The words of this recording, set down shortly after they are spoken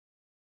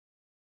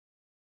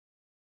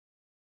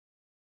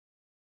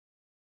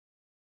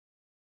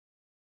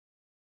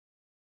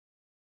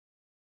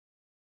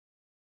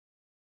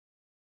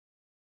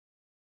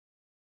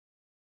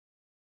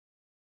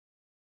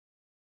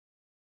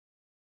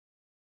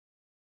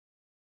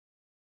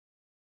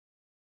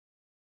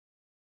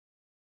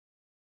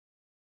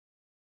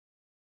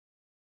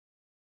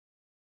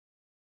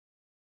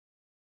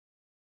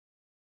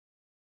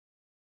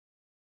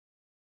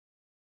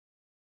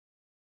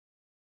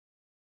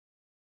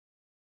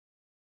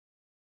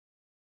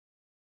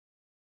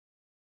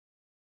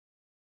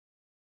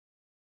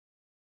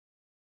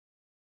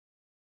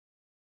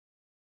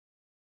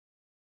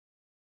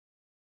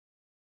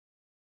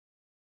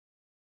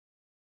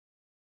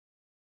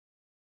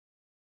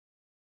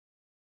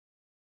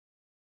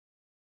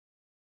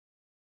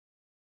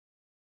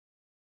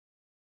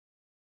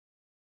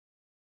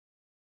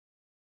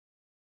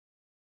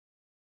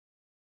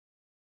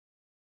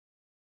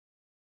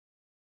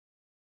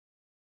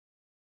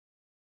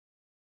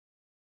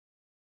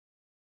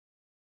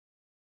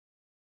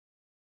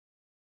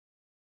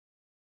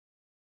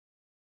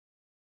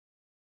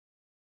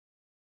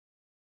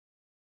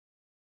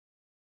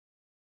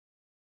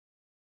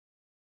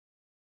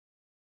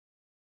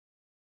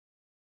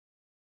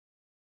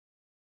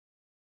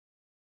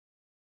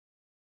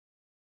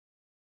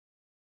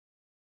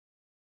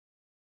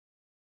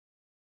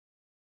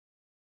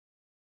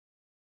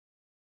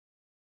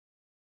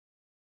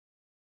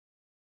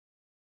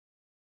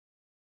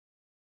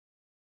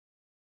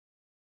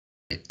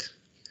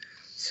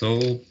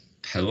So,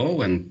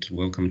 hello and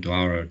welcome to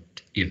our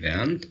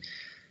event.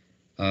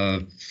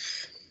 Uh,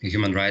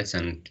 Human rights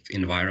and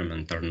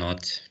environment are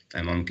not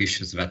among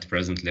issues that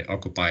presently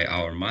occupy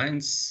our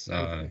minds,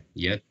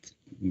 yet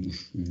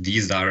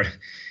these are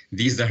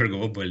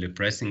globally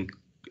pressing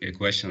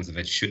questions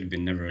that should be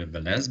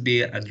nevertheless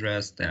be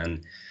addressed.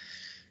 And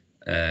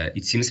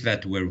it seems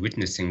that we're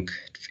witnessing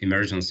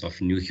emergence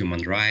of new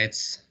human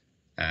rights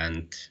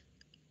and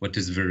what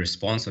is the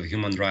response of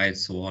human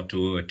rights law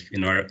to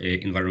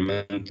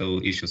environmental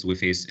issues we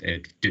face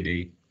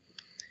today.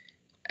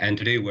 And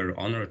today we're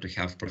honored to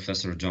have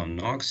Professor John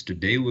Knox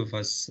today with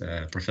us.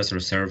 Professor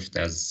served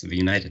as the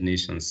United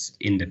Nations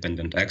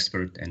independent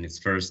expert and its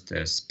first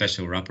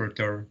special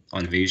rapporteur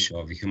on the issue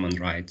of human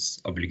rights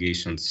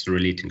obligations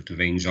relating to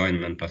the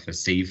enjoyment of a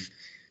safe,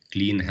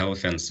 clean,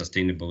 healthy, and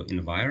sustainable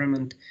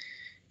environment.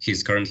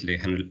 He's currently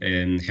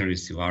Henry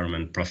C.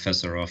 Warman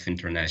Professor of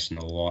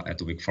International Law at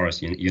the Wake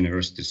Forest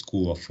University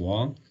School of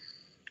Law.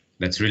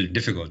 That's really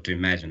difficult to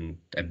imagine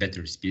a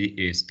better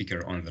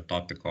speaker on the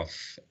topic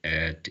of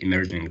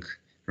emerging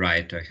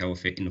right to a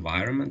healthy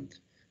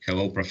environment.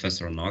 Hello,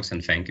 Professor Knox,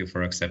 and thank you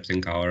for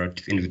accepting our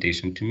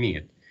invitation to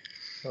meet.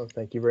 Oh,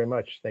 thank you very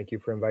much. Thank you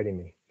for inviting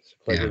me. It's a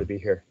pleasure to be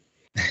here.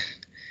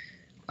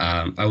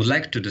 I would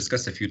like to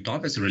discuss a few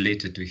topics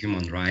related to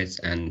human rights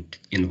and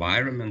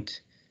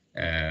environment,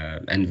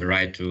 and the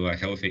right to a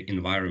healthy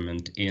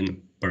environment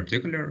in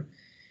particular.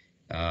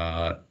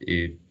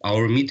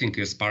 Our meeting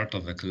is part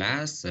of a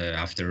class.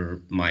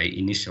 After my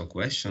initial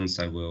questions,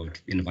 I will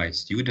invite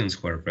students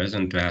who are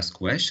present to ask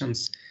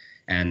questions.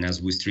 And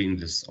as we stream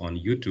this on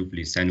YouTube,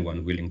 please,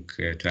 anyone willing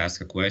to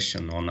ask a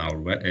question on our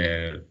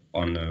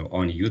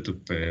on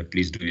YouTube,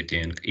 please do it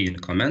in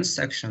comments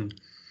section.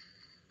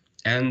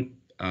 And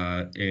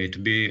to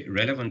be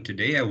relevant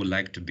today, I would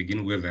like to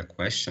begin with a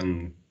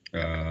question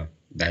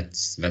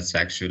that's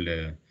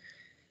actually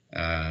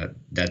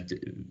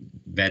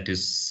that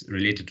is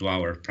related to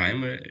our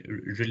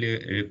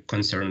primary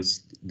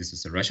concerns. This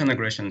is the Russian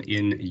aggression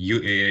in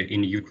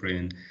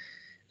Ukraine.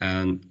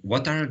 And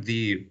what are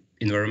the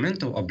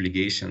environmental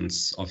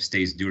obligations of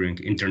states during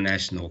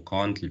international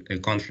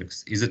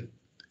conflicts? Is it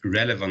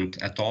relevant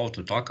at all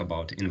to talk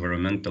about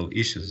environmental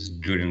issues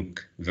during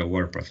the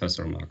war,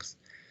 Professor Knox?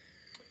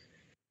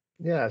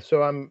 Yeah,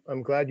 so I'm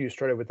glad you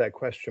started with that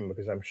question,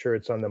 because I'm sure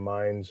it's on the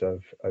minds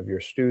of your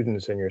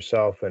students and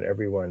yourself and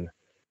everyone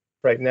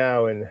right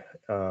now in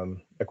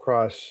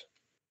across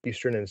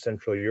Eastern and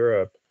Central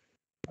Europe.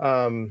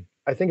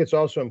 I think it's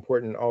also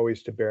important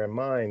always to bear in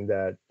mind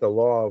that the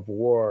law of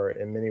war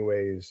in many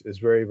ways is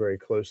very, very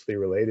closely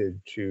related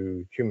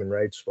to human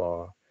rights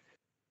law.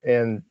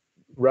 And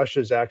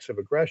Russia's acts of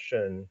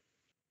aggression,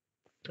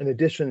 in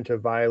addition to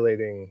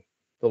violating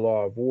the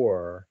law of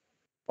war,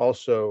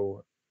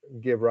 also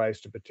give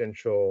rise to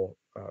potential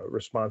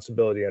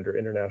responsibility under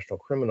international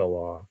criminal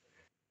law.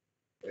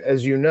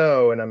 As you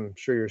know, and I'm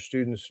sure your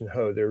students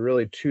know, there are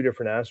really two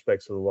different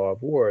aspects of the law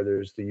of war.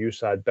 There's the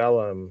jus ad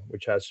bellum,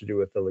 which has to do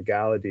with the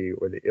legality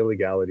or the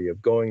illegality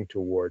of going to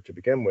war to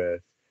begin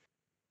with.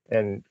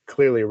 And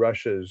clearly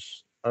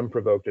Russia's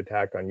unprovoked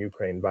attack on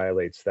Ukraine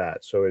violates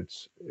that. So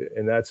it's,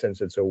 in that sense,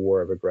 it's a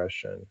war of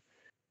aggression.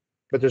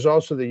 But there's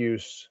also the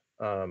jus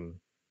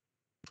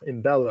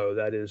in bello,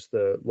 that is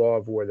the law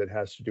of war that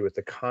has to do with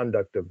the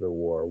conduct of the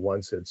war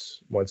once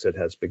it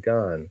has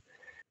begun.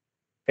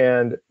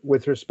 And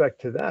with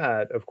respect to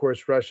that, of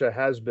course, Russia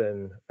has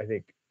been, I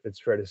think it's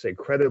fair to say,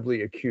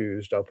 credibly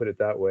accused, I'll put it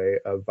that way,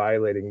 of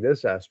violating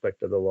this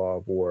aspect of the law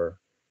of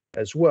war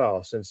as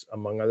well, since,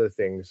 among other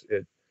things,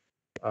 it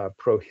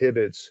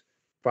prohibits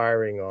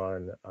firing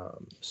on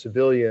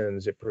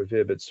civilians, it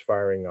prohibits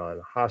firing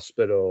on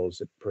hospitals,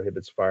 it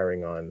prohibits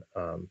firing on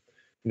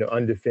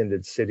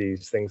undefended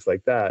cities, things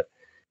like that.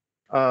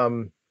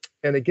 And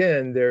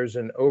again, there's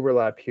an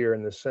overlap here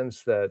in the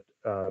sense that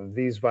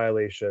these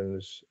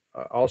violations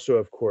also,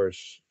 of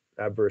course,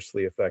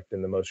 adversely affect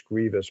in the most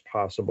grievous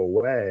possible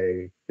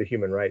way the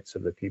human rights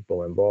of the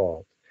people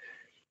involved.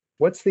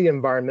 What's the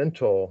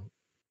environmental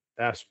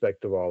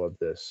aspect of all of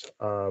this?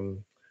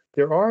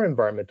 There are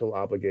environmental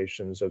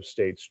obligations of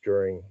states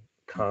during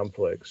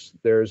conflicts.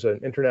 There's an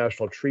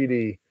international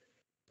treaty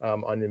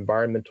on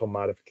environmental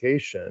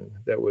modification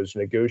that was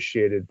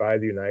negotiated by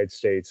the United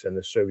States and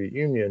the Soviet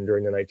Union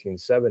during the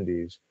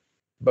 1970s.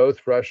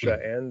 Both Russia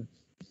and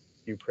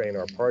Ukraine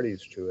are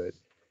parties to it,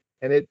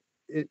 and it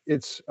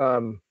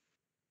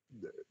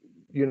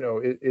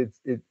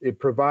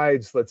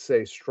provides, let's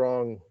say,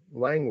 strong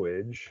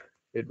language.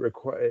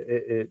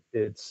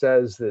 It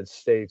says that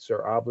states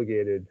are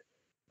obligated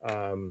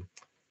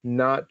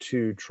not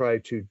to try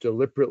to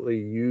deliberately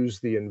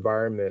use the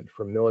environment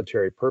for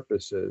military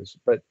purposes,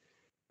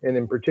 and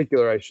in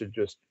particular, I should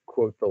just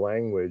quote the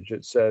language.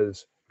 It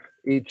says,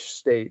 each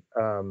state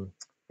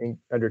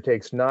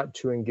undertakes not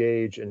to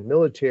engage in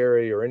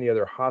military or any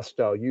other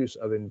hostile use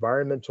of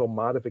environmental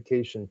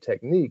modification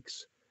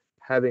techniques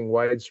having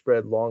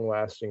widespread,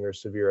 long-lasting, or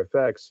severe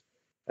effects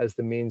as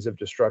the means of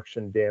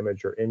destruction,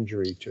 damage, or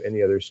injury to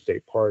any other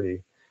state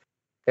party.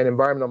 And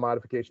environmental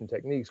modification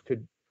techniques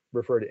could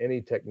refer to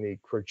any technique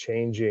for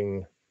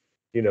changing,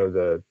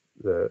 the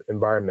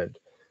environment.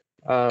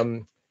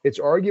 It's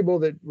arguable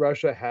that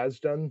Russia has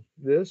done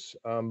this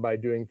by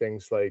doing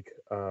things like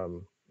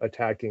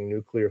attacking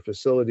nuclear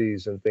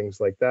facilities and things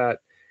like that.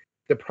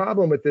 The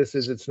problem with this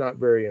is it's not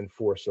very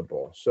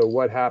enforceable. So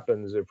what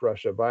happens if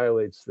Russia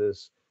violates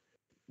this?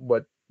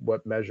 What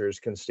measures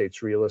can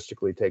states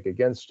realistically take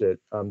against it?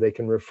 They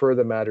can refer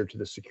the matter to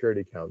the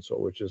Security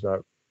Council, which is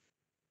not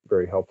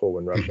very helpful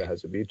when Russia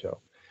has a veto.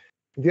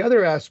 The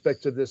other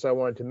aspect of this I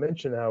wanted to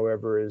mention,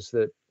 however, is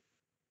that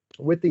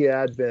with the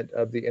advent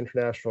of the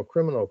International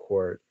Criminal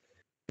Court,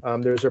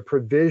 there's a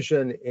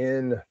provision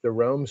in the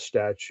Rome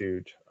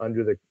Statute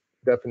under the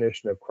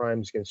definition of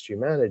crimes against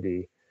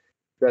humanity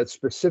that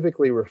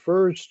specifically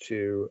refers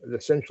to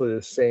essentially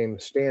the same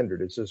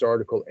standard. It says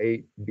Article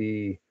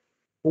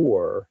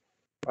 8b(4).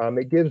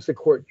 It gives the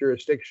court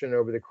jurisdiction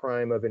over the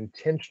crime of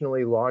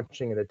intentionally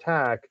launching an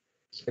attack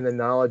in the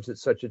knowledge that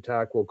such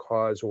attack will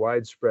cause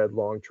widespread,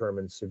 long-term,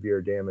 and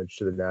severe damage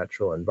to the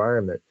natural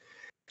environment.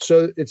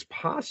 So it's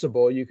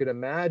possible, you could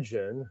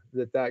imagine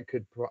that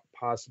could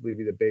possibly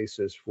be the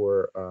basis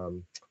for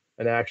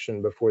an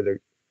action before the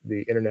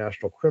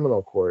International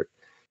Criminal Court.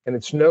 And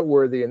it's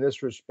noteworthy in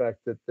this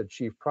respect that the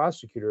chief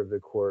prosecutor of the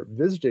court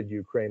visited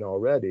Ukraine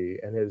already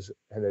and has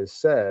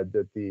said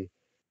that the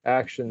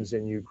actions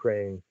in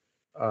Ukraine,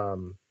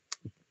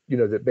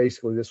 that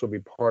basically this will be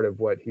part of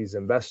what he's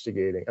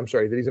investigating. I'm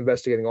sorry, that he's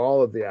investigating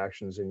all of the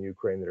actions in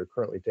Ukraine that are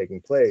currently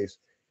taking place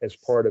as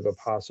part of a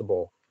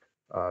possible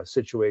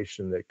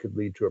situation that could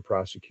lead to a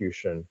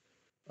prosecution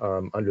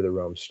under the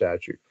Rome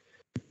Statute.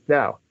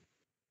 Now,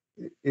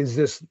 is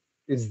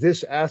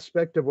this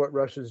aspect of what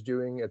Russia's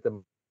doing at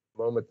the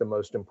moment the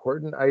most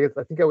important? I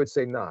think I would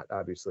say not.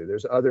 Obviously,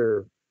 there's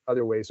other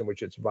ways in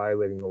which it's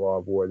violating the law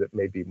of war that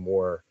may be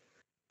more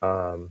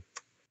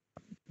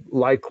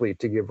likely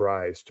to give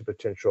rise to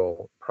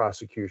potential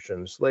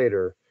prosecutions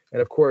later.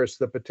 And of course,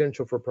 the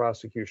potential for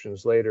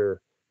prosecutions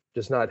later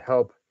does not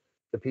help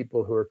the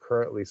people who are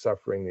currently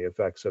suffering the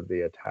effects of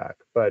the attack.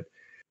 But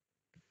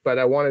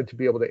I wanted to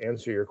be able to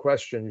answer your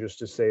question just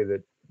to say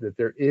that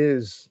there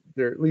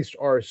at least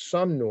are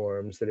some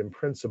norms that in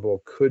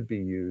principle could be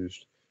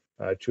used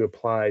to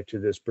apply to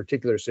this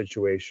particular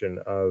situation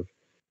of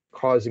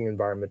causing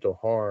environmental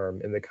harm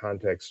in the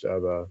context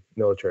of a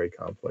military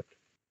conflict.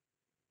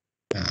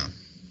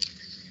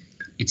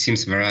 It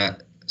seems there are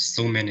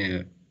so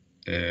many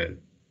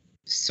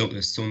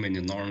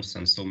norms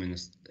and so many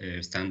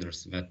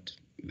standards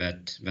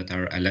that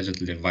are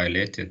allegedly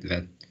violated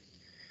that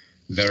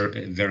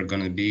there are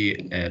going to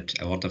be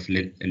a lot of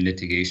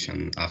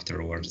litigation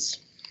afterwards.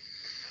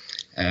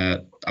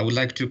 I would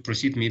like to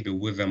proceed maybe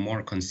with a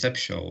more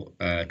conceptual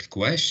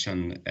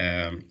question.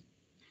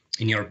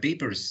 In your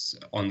papers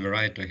on the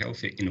right to a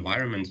healthy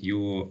environment,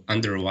 you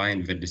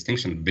underline the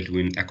distinction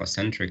between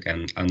ecocentric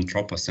and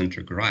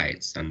anthropocentric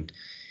rights. And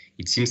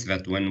it seems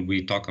that when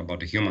we talk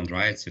about human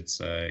rights,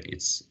 it's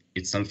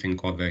something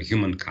called the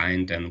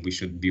humankind, and we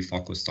should be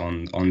focused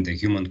on the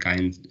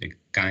humankind's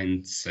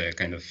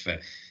kind of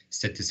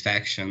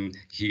satisfaction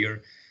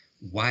here.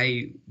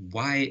 Why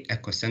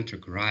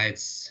ecocentric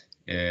rights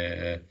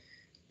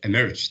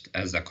emerged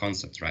as a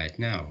concept right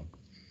now?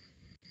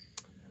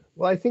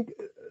 Well, I think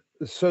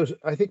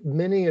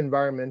many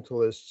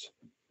environmentalists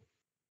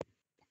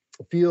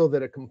feel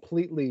that a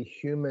completely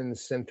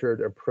human-centered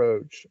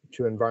approach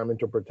to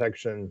environmental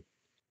protection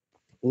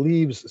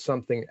leaves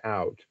something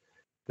out.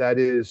 That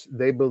is,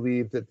 they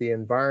believe that the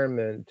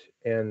environment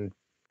and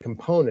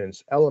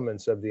components,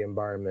 elements of the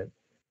environment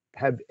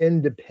have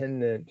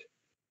independent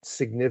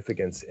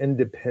significance,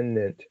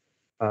 independent,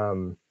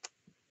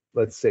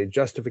 let's say,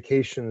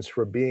 justifications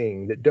for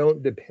being that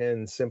don't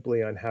depend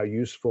simply on how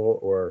useful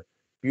or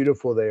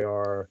beautiful they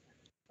are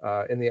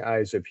in the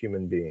eyes of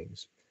human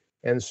beings.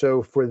 And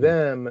so for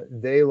them,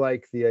 they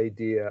like the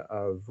idea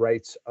of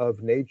rights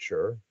of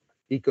nature,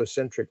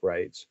 ecocentric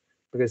rights,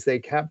 because they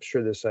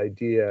capture this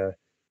idea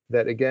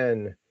that,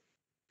 again,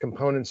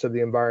 components of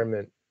the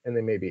environment, and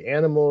they may be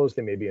animals,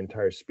 they may be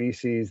entire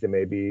species, they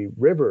may be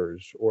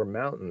rivers or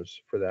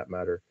mountains for that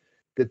matter,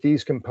 that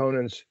these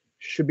components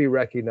should be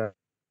recognized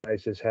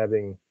as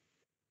having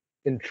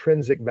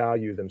intrinsic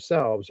value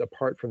themselves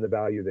apart from the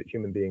value that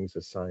human beings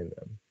assign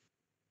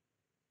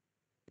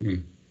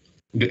them.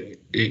 Do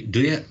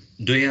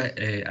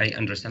I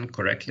understand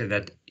correctly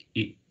that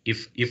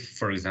if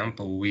for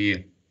example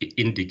we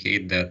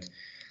indicate that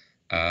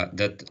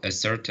that a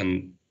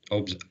certain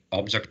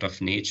object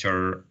of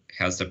nature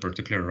has a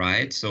particular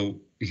right, so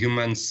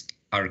humans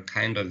are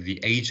kind of the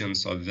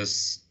agents of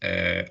this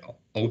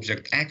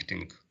object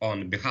acting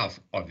on behalf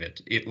of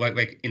it,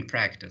 like in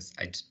practice?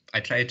 I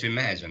try to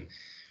imagine.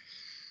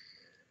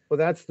 Well,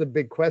 that's the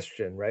big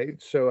question,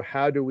 right? So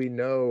how do we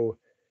know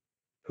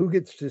who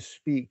gets to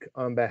speak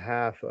on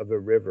behalf of a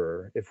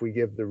river if we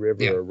give the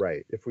river a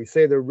right? If we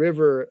say the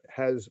river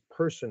has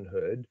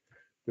personhood,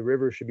 the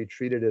river should be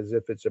treated as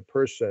if it's a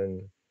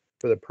person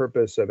for the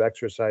purpose of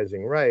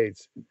exercising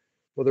rights.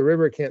 Well, the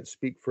river can't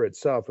speak for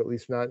itself, at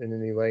least not in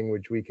any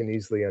language we can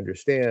easily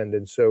understand.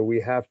 And so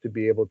we have to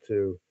be able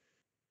to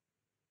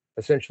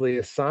essentially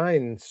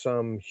assign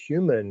some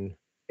human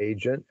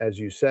agent, as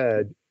you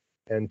said,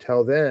 and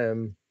tell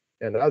them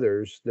and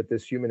others that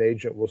this human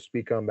agent will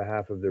speak on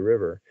behalf of the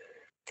river.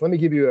 Let me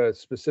give you a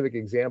specific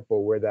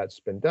example where that's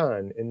been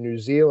done. In New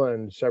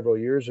Zealand, several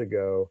years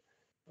ago,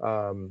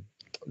 um,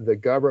 the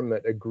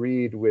government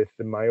agreed with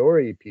the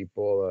Maori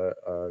people,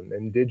 the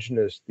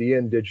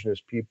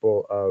indigenous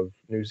people of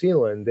New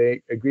Zealand.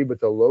 They agreed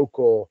with the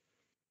local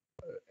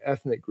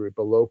ethnic group,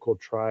 a local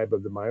tribe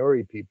of the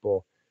Maori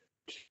people,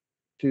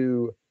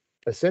 to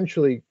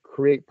essentially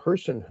create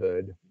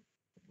personhood.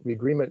 The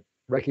agreement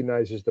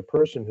recognizes the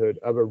personhood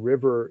of a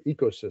river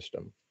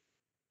ecosystem,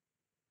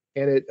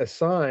 and it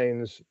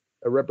assigns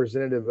a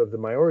representative of the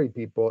Maori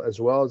people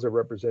as well as a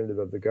representative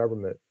of the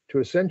government to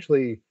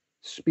essentially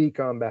speak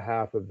on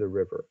behalf of the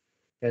river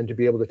and to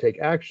be able to take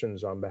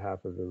actions on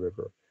behalf of the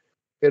river.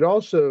 It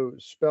also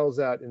spells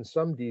out in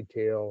some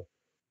detail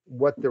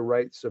what the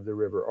rights of the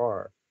river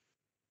are.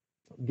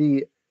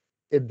 The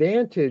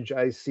advantage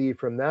I see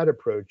from that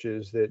approach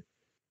is that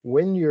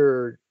when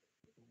you're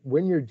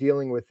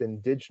dealing with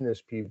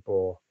indigenous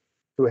people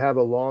who have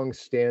a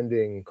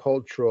long-standing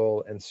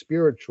cultural and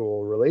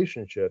spiritual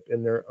relationship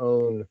in their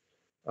own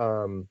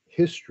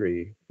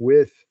history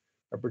with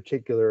a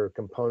particular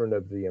component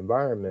of the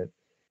environment,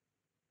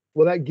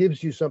 well, that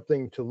gives you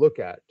something to look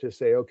at to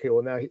say, okay,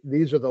 well, now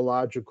these are the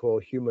logical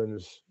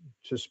humans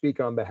to speak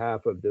on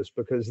behalf of this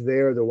because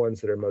they're the ones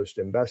that are most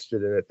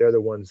invested in it. They're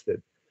the ones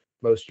that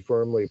most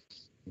firmly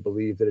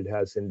believe that it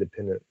has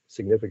independent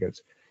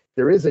significance.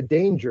 There is a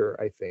danger,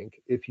 I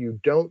think, if you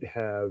don't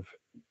have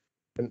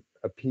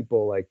a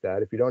people like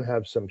that, if you don't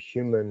have some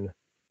human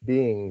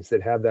beings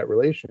that have that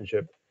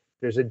relationship,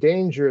 there's a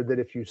danger that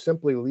if you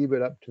simply leave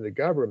it up to the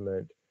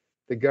government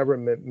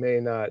may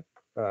not,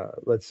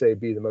 let's say,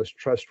 be the most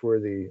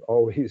trustworthy,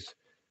 always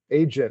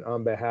agent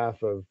on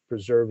behalf of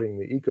preserving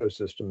the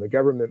ecosystem. The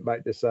government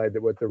might decide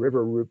that what the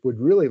river would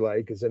really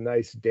like is a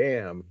nice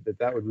dam,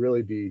 that would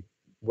really be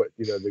what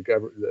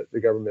the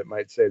government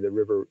might say the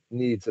river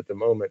needs at the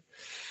moment.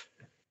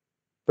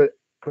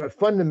 But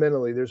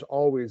fundamentally, there's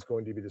always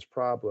going to be this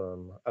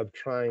problem of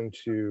trying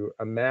to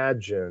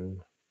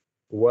imagine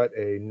what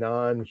a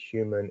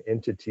non-human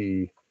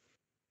entity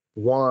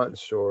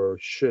wants or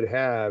should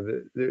have.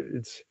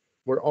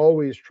 We're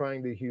always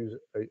trying to use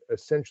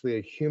essentially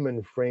a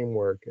human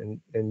framework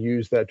and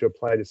use that to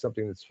apply to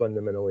something that's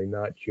fundamentally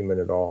not human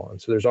at all. And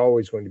so there's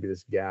always going to be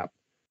this gap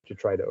to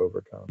try to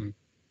overcome.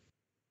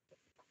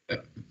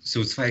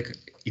 So it's like,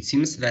 it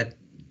seems that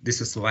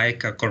this is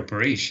like a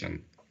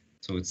corporation.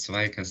 So it's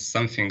like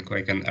something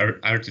like an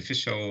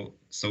artificial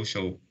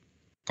social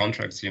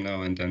contracts,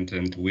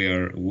 and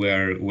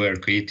we're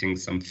creating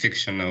some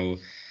fictional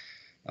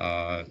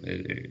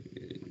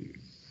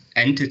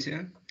entity.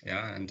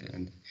 Yeah,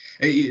 and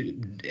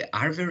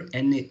are there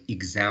any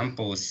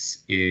examples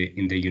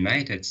in the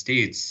United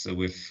States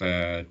with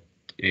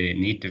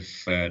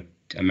Native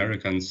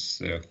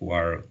Americans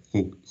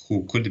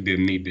who could be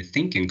maybe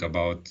thinking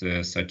about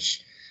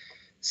such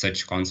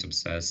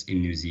concepts as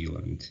in New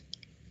Zealand?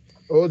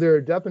 Oh, there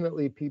are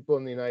definitely people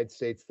in the United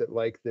States that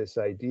like this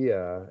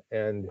idea,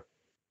 and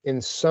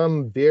in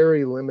some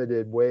very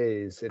limited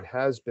ways, it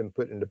has been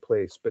put into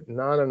place, but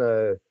not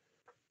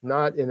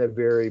in a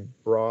very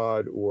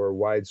broad or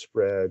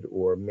widespread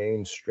or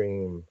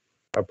mainstream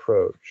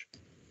approach.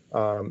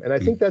 And I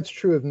think that's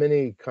true of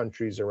many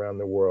countries around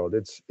the world.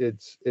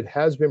 It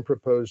has been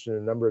proposed in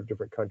a number of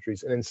different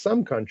countries, and in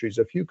some countries,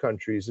 a few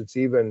countries, it's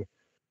even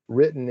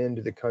written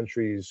into the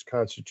country's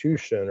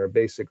constitution or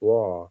basic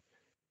law.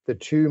 The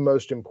two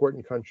most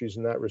important countries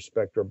in that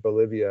respect are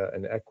Bolivia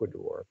and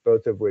Ecuador,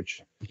 both of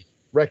which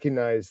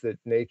recognize that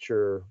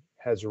nature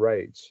has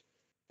rights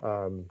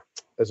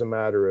as a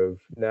matter of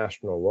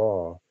national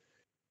law.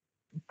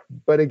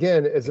 But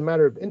again, as a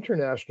matter of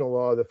international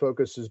law, the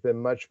focus has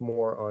been much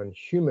more on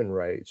human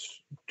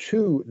rights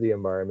to the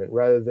environment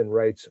rather than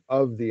rights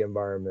of the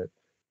environment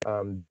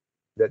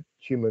that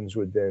humans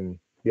would then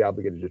be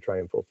obligated to try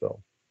and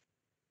fulfill.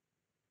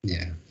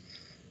 Yeah.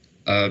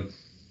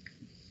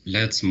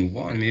 Let's move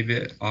on.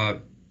 Maybe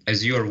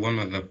as you are one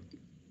of the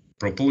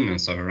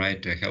proponents of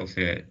a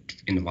healthy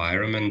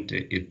environment,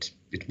 it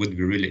would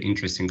be really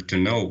interesting to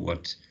know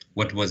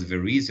what was the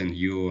reason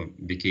you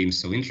became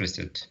so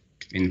interested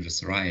in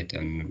this right,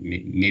 and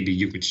maybe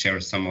you could share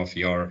some of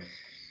your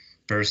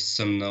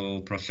personal,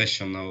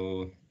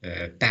 professional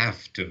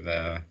path to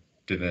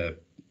the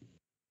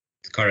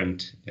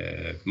current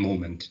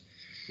moment.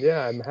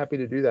 Yeah, I'm happy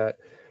to do that.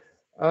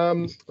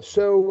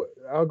 So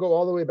I'll go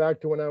all the way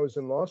back to when I was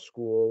in law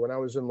school. When I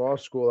was in law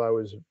school, I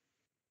was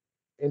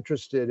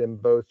interested in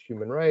both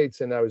human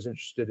rights and I was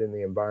interested in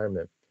the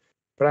environment.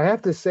 But I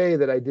have to say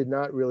that I did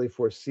not really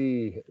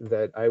foresee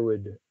that I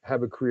would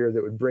have a career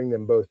that would bring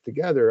them both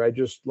together. I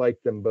just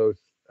liked them both.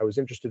 I was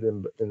interested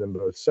in them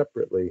both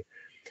separately.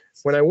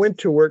 When I went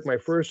to work, my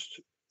first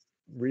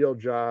real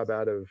job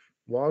out of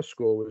law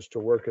school was to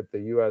work at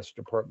the U.S.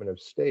 Department of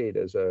State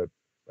as an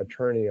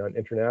attorney on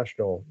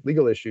international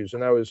legal issues.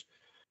 And I was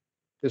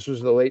This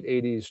was the late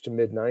 80s to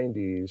mid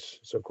 90s,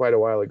 so quite a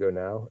while ago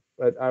now.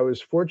 But I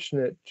was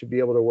fortunate to be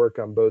able to work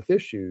on both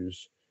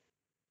issues,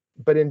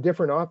 but in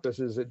different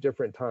offices at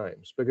different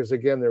times, because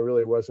again, there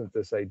really wasn't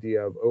this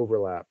idea of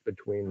overlap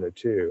between the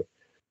two.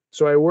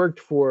 So I worked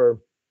for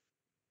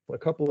a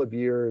couple of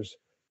years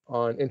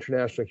on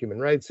international human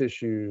rights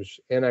issues,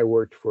 and I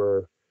worked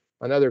for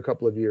another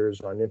couple of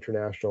years on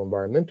international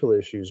environmental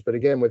issues, but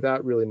again,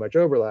 without really much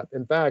overlap.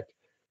 In fact,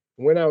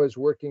 when I was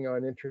working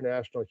on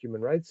international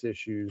human rights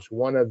issues,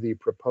 one of the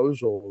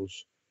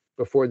proposals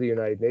before the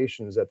United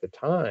Nations at the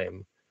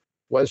time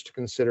was to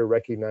consider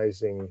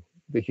recognizing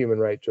the human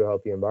right to a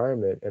healthy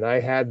environment. And I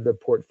had the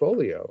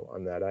portfolio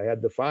on that. I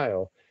had the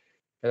file.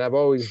 And I've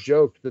always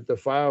joked that the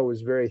file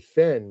was very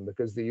thin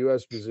because the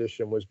US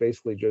position was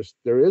basically just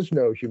there is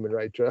no human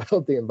right to a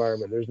healthy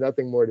environment. There's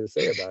nothing more to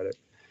say about it.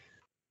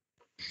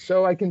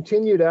 So I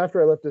continued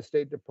after I left the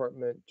State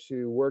Department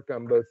to work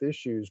on both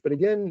issues. But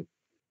again,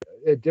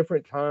 at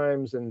different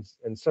times and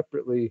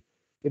separately,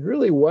 it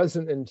really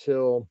wasn't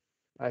until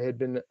I had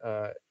been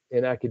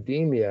in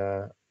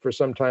academia for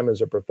some time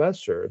as a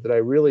professor that I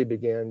really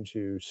began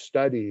to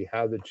study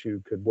how the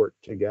two could work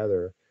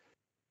together.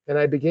 And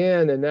I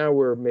began, and now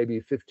we're maybe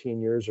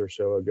 15 years or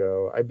so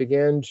ago, I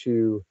began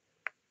to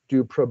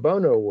do pro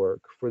bono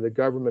work for the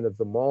government of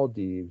the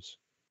Maldives.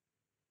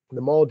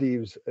 The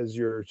Maldives, as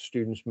your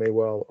students may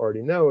well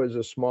already know, is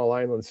a small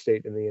island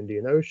state in the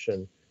Indian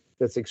Ocean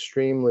that's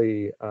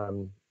extremely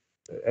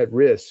at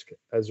risk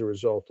as a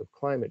result of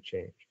climate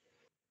change.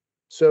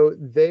 So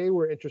they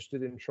were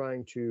interested in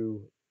trying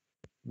to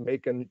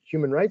make a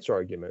human rights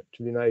argument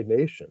to the United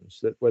Nations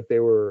that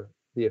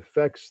the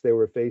effects they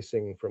were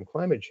facing from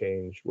climate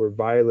change were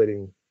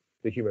violating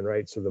the human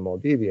rights of the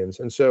Maldivians.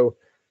 And so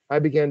I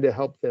began to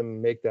help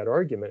them make that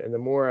argument. And the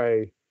more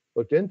I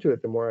looked into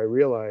it, the more I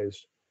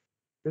realized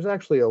there's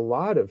actually a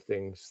lot of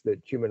things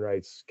that human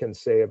rights can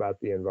say about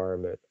the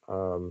environment.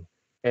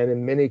 And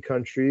in many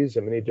countries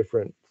and many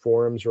different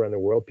forums around the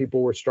world,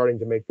 people were starting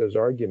to make those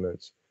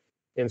arguments,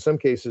 in some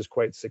cases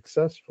quite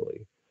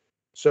successfully.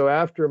 So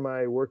after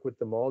my work with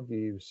the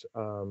Maldives,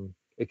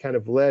 it kind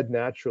of led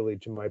naturally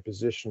to my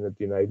position at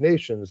the United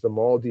Nations. The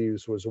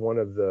Maldives was one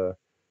of the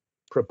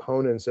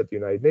proponents at the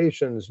United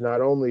Nations,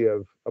 not only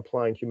of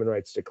applying human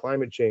rights to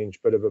climate change,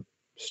 but of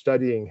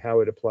studying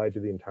how it applied to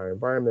the entire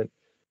environment.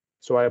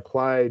 So I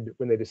applied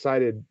when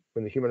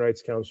the Human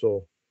Rights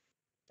Council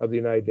of the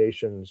United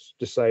Nations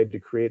decided to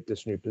create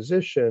this new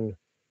position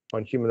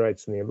on human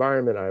rights and the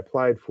environment. I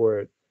applied for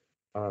it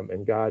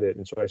and got it.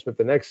 And so I spent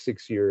the next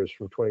 6 years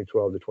from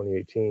 2012 to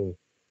 2018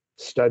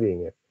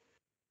 studying it.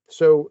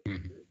 So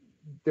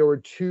there were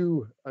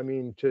two,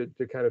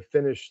 to kind of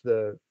finish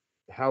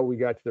how we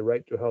got to the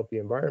right to a healthy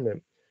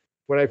environment.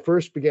 When I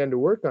first began to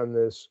work on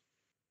this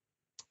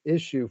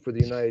issue for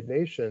the United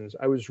Nations,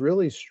 I was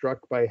really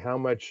struck by how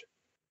much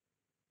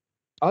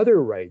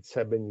other rights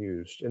have been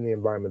used in the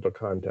environmental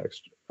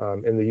context.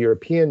 In the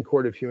European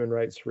Court of Human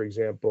Rights, for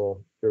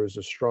example, there was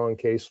a strong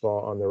case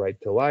law on the right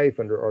to life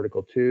under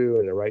Article 2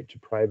 and the right to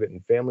private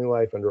and family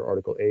life under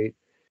Article 8.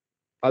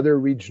 Other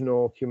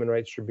regional human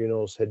rights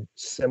tribunals had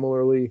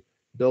similarly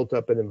built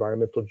up an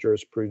environmental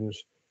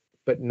jurisprudence,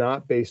 but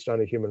not based on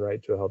a human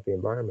right to a healthy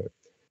environment.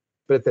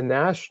 But at the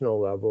national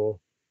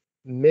level,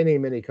 many,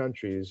 many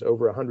countries,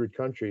 over 100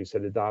 countries,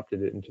 had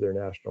adopted it into their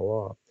national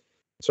law.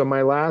 So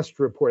my last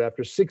report,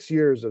 after 6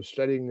 years of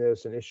studying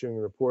this and issuing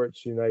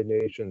reports to the United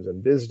Nations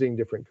and visiting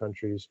different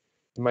countries,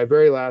 in my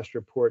very last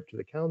report to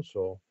the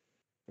Council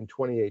in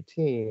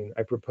 2018,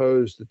 I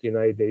proposed that the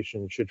United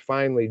Nations should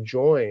finally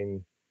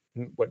join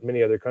what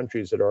many other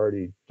countries had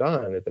already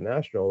done at the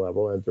national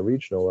level and at the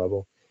regional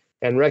level,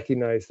 and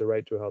recognize the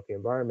right to a healthy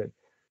environment,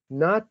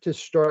 not to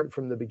start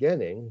from the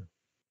beginning,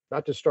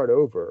 not to start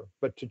over,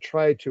 but to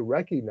try to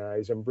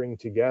recognize and bring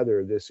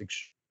together this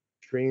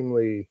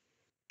extremely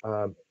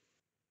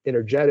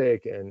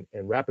energetic and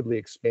rapidly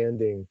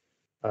expanding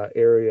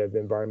area of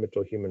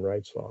environmental human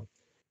rights law.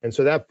 And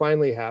so that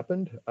finally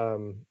happened.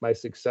 My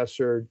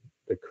successor,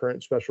 the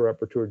current Special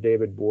Rapporteur,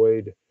 David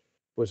Boyd,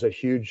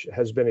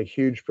 has been a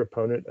huge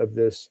proponent of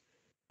this.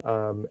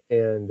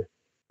 And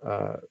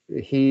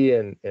he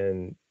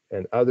and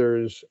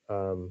others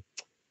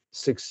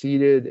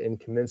succeeded in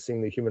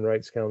convincing the Human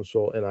Rights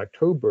Council in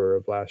October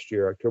of last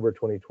year, October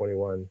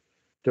 2021,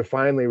 to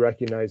finally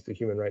recognize the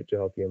human right to a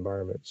healthy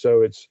environment.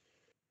 So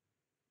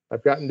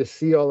I've gotten to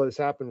see all this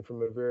happen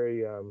from a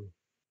very,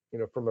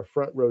 from a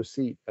front row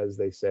seat, as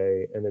they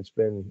say, and it's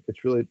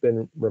really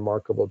been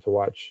remarkable to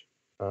watch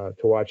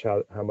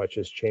how much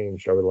has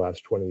changed over the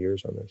last 20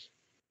 years on this.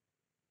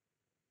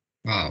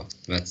 Wow,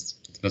 that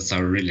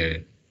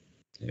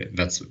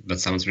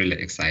sounds really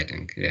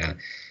exciting. Yeah,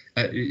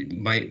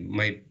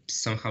 my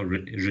somehow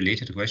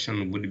related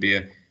question would be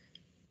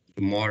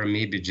more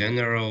maybe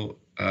general.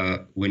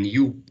 When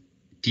you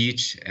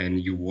teach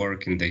and you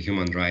work in the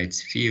human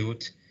rights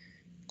field,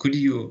 could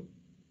you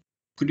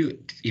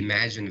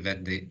imagine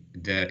that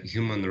the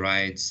human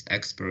rights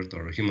expert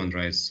or human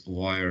rights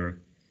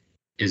lawyer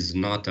is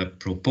not a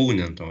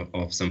proponent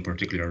of some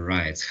particular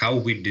rights, how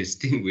we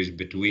distinguish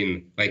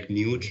between like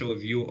neutral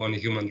view on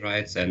human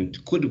rights,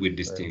 and could we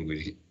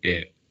distinguish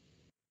it?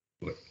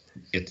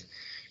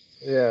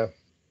 Yeah,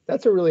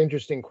 that's a really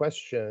interesting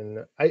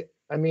question.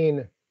 I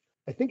mean,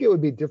 I think it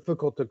would be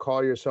difficult to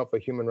call yourself a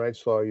human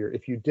rights lawyer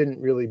if you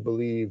didn't really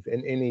believe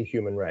in any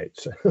human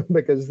rights,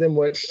 because then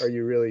what are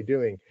you really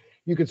doing?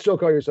 You could still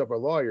call yourself a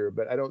lawyer,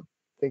 but I don't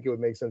think it would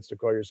make sense to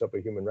call yourself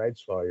a human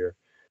rights lawyer.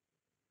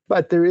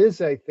 But there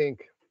is,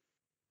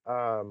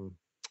 um,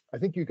 I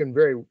think you can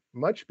very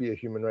much be a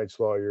human rights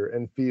lawyer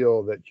and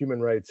feel that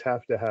human rights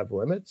have to have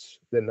limits,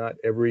 that not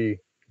every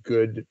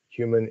good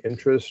human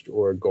interest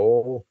or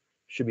goal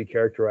should be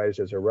characterized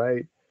as a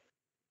right.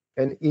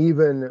 And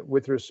even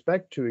with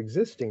respect to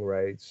existing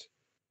rights,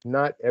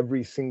 not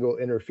every single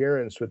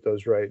interference with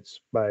those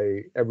rights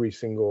by every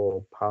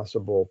single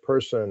possible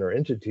person or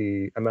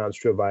entity amounts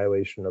to a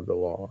violation of the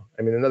law.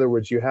 I mean, in other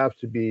words,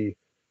 to be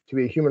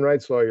a human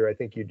rights lawyer, I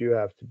think you do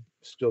have to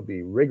still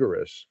be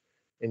rigorous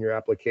in your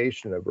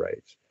application of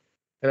rights.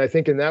 And I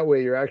think in that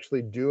way, you're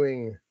actually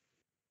doing,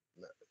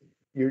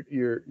 you're,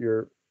 you're,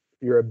 you're,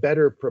 you're a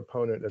better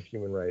proponent of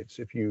human rights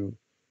if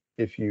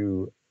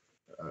you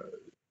uh,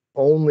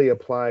 only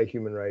apply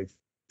human rights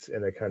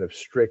in a kind of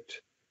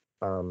strict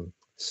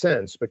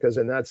sense, because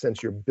in that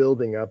sense you're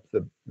building up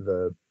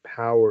the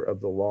power of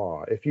the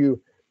law. If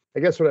you, I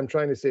guess what I'm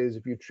trying to say is,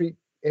 if you treat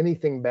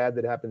anything bad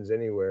that happens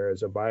anywhere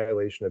as a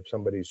violation of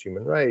somebody's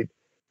human right,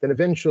 then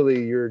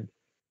eventually you're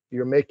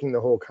making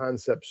the whole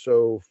concept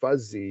so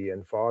fuzzy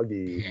and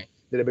foggy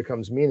that it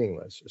becomes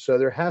meaningless. So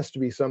there has to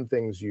be some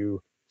things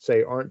you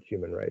say aren't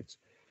human rights.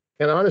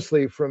 And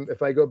honestly, from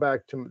if I go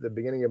back to the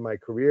beginning of my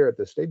career at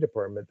the State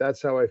Department,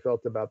 that's how I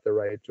felt about the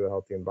right to a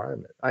healthy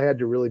environment. I had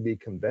to really be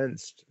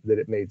convinced that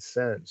it made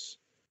sense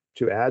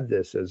to add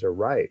this as a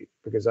right,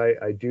 because I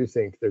do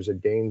think there's a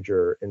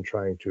danger in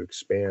trying to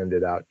expand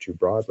it out too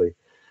broadly.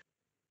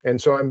 And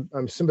so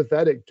I'm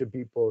sympathetic to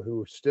people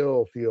who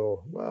still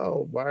feel,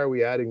 well, why are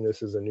we adding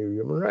this as a new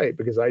human right?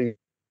 Because I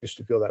used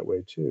to feel that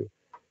way too.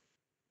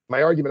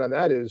 My argument on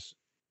that is,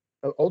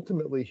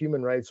 ultimately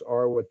human rights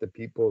are what the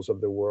peoples of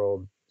the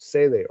world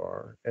say they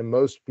are, and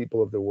most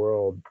people of the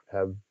world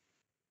have,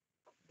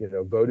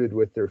 voted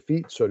with their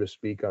feet, so to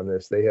speak, on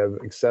this. They have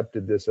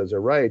accepted this as a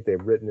right. They've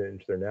written it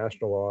into their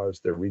national laws,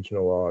 their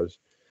regional laws,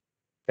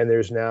 and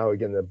there's now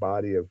again the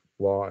body of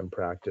law and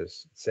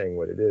practice saying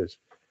what it is.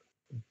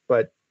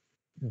 But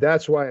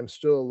that's why I'm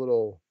still a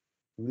little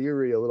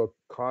leery, a little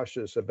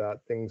cautious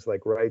about things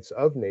like rights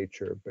of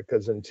nature,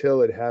 because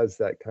until it has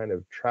that kind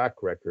of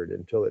track record,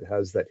 until it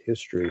has that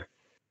history,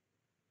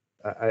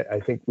 I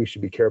think we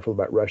should be careful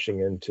about rushing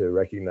into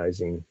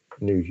recognizing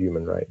new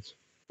human rights,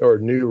 or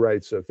new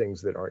rights of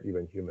things that aren't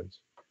even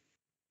humans.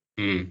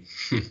 Mm.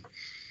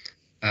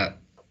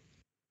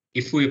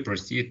 If we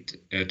proceed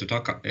to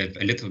talk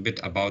a little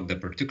bit about the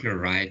particular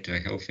right to a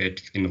healthy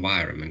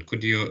environment,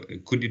 could you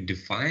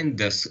define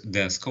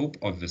the scope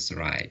of this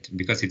right?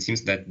 Because it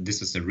seems that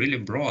this is a really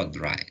broad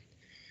right.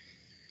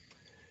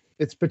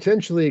 It's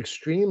potentially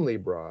extremely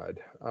broad.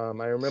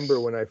 I remember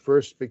when I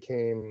first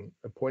became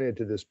appointed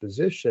to this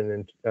position,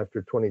 and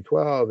after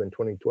 2012 and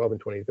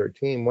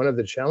 2013, one of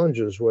the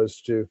challenges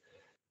was to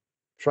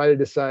try to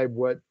decide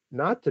what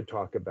not to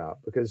talk about,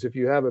 because if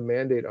you have a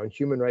mandate on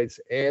human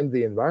rights and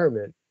the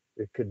environment,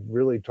 it could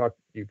really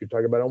you could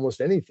talk about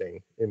almost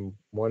anything in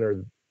one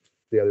or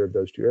the other of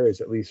those two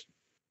areas. At least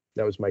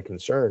that was my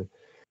concern.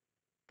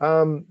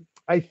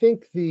 I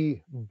think the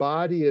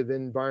body of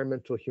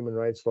environmental human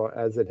rights law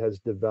as it has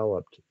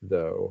developed,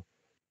 though,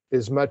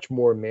 is much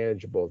more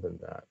manageable than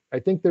that. I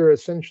think there are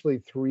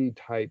essentially three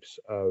types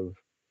of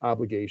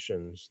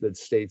obligations that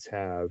states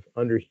have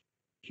under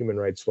human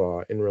rights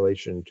law in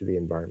relation to the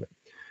environment.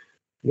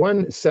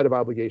 One set of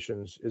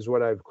obligations is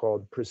what I've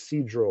called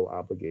procedural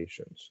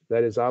obligations.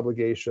 That is,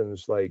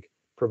 obligations like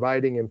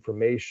providing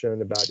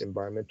information about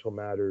environmental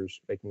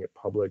matters, making it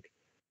public,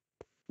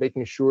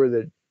 making sure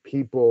that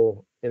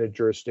people in a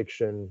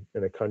jurisdiction,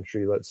 in a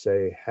country, let's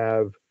say,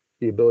 have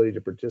the ability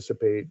to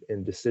participate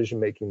in decision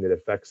making that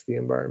affects the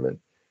environment,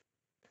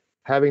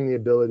 having the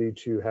ability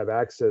to have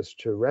access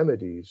to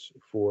remedies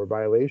for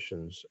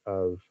violations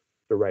of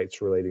the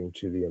rights relating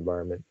to the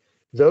environment.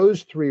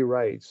 Those three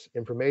rights,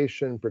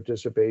 information,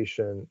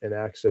 participation, and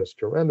access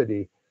to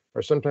remedy,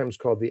 are sometimes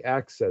called the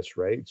access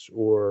rights,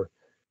 or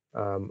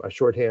a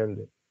shorthand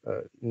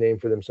name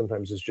for them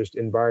sometimes is just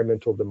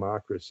environmental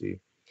democracy.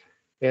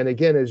 And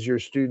again, as your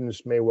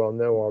students may well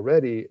know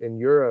already, in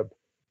Europe,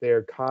 they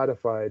are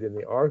codified in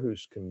the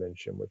Aarhus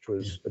Convention, which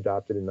was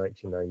adopted in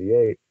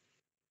 1998.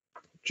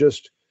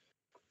 Just,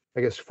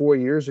 I guess, 4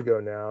 years ago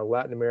now,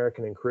 Latin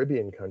American and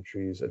Caribbean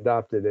countries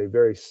adopted a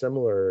very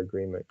similar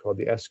agreement called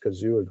the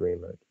Escazú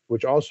Agreement,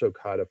 which also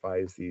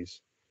codifies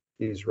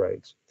these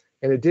rights.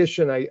 In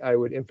addition, I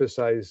would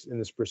emphasize in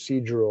this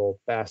procedural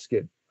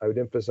basket, I would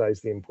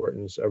emphasize the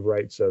importance of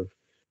rights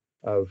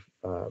of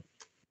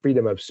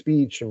freedom of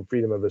speech and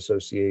freedom of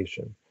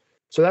association.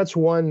 So that's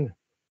one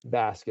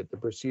basket, the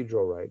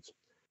procedural rights.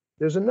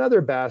 There's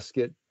another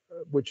basket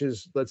which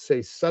is, let's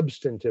say,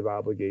 substantive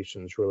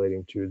obligations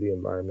relating to the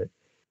environment.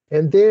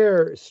 And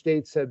there,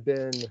 states have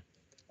been,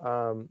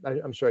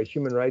 I'm sorry,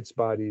 human rights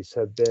bodies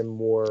have been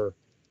more,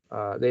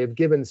 they have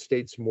given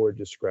states more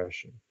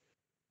discretion.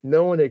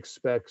 No one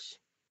expects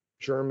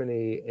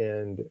Germany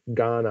and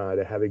Ghana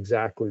to have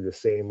exactly the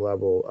same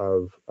level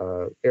of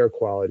air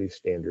quality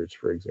standards,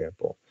 for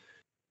example.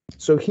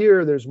 So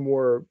here, there's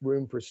more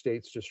room for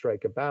states to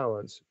strike a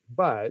balance,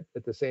 but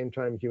at the same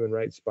time, human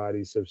rights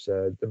bodies have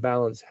said the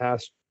balance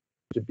has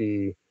to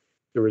be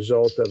the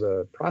result of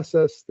a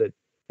process that,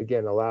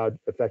 again, allowed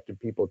affected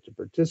people to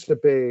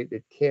participate.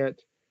 It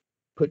can't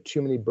put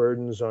too many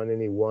burdens on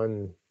any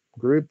one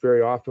group.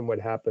 Very often, what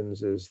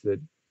happens is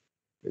that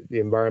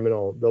the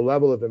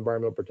level of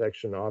environmental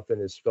protection often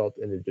is felt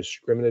in a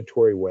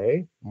discriminatory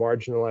way.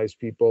 Marginalized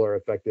people are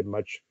affected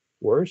much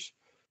worse.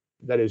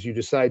 That is, you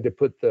decide to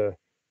put the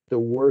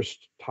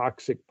worst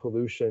toxic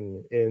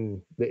pollution in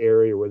the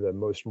area where the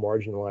most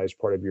marginalized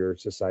part of your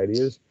society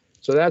is.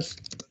 So that's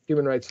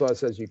human rights law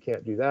says you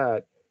can't do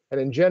that.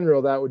 And in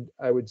general, that would,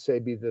 I would say,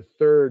 be the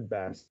third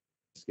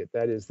basket.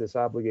 That is this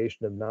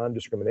obligation of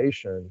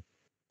non-discrimination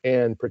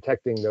and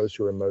protecting those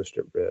who are most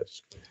at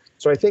risk.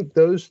 So I think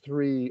those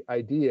three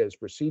ideas,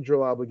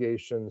 procedural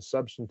obligations,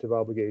 substantive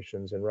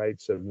obligations, and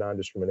rights of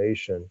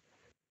non-discrimination,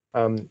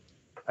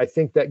 I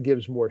think that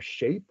gives more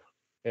shape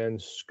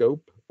and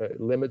scope,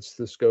 limits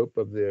the scope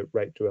of the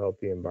right to a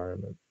healthy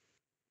environment.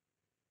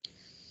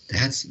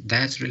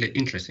 That's really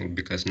interesting,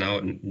 because now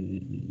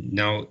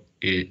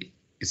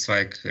it's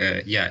like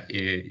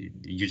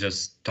you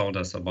just told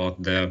us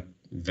about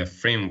the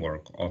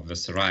framework of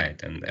this right,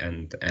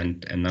 and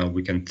now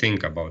we can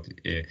think about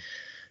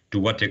to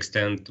what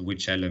extent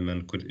which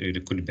element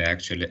could be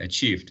actually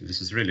achieved.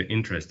 This is really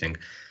interesting.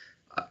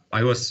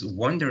 I was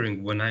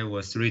wondering when I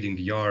was reading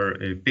your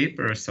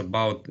papers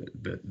about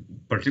the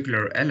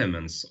particular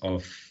elements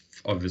of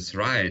this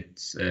right,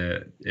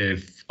 that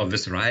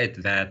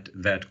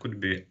could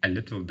be a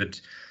little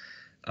bit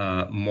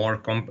more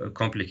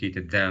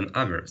complicated than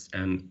others,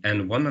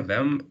 and one of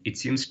them, it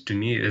seems to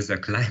me, is a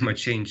climate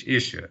change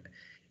issue,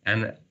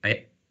 and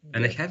I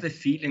have a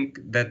feeling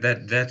that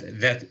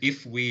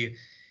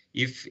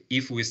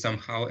if we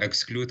somehow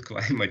exclude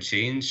climate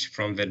change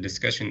from the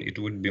discussion, it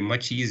would be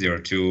much easier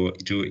to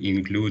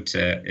include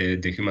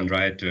the human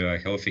right to a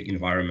healthy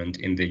environment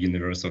in the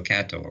universal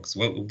catalogues.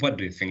 What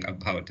do you think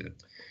about it?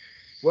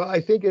 Well,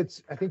 I think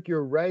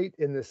you're right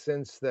in the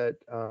sense that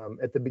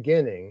at the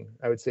beginning,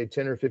 I would say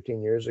 10 or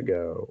 15 years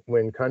ago,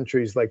 when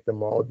countries like the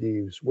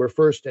Maldives were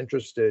first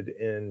interested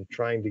in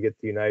trying to get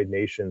the United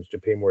Nations to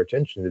pay more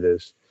attention to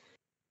this,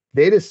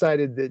 they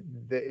decided that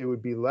it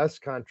would be less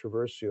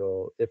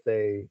controversial if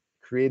they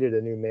created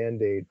a new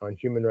mandate on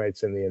human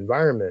rights and the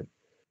environment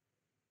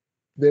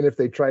than if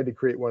they tried to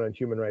create one on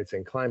human rights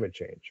and climate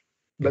change.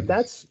 But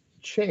that's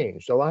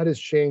changed. A lot has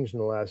changed in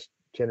the last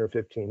 10 or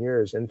 15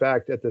 years. In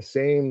fact, at the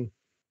same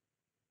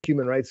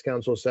Human Rights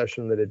Council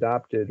session that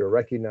adopted or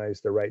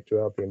recognized the right to a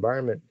healthy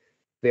environment,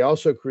 they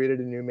also created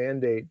a new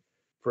mandate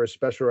for a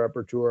special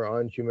rapporteur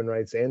on human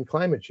rights and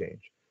climate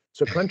change.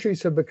 So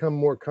countries have become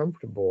more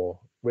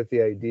comfortable with the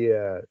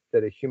idea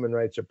that a human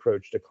rights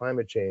approach to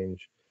climate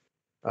change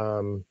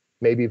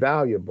may be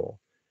valuable.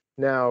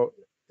 Now,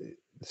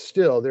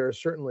 still, there are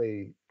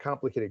certainly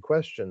complicated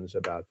questions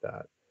about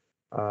that.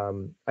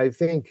 I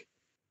think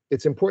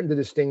it's important to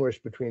distinguish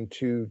between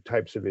two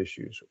types of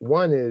issues.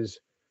 One is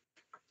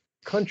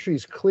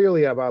countries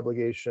clearly have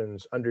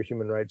obligations under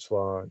human rights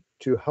law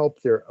to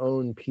help their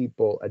own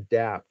people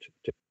adapt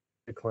to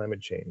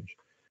climate change,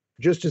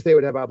 just as they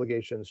would have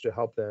obligations to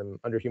help them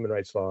under human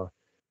rights law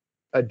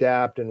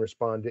adapt and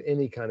respond to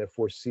any kind of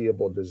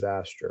foreseeable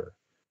disaster,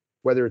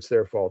 whether it's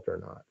their fault or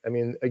not. I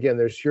mean, again,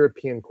 there's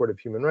European Court of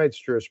Human Rights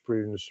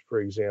jurisprudence,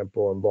 for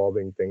example,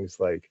 involving things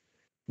like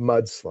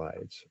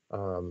mudslides.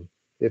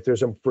 If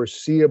there's a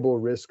foreseeable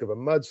risk of a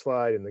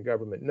mudslide and the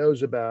government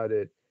knows about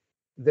it,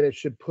 then it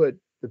should put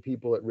the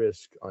people at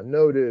risk on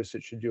notice.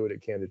 It should do what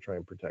it can to try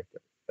and protect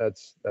them.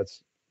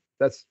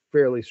 That's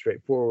fairly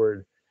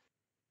straightforward,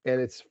 and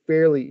it's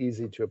fairly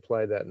easy to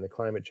apply that in the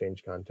climate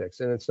change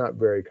context, and it's not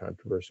very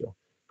controversial.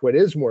 What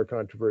is more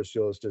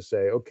controversial is to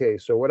say, okay,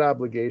 so what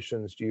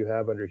obligations do you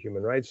have under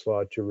human rights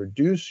law to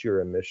reduce your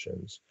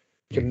emissions,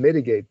 to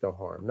mitigate the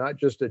harm, not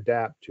just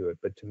adapt to it,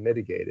 but to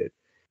mitigate it?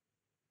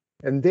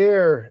 And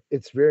there,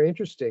 it's very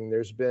interesting.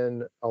 There's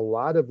been a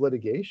lot of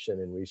litigation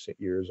in recent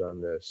years on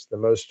this. The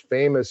most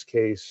famous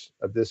case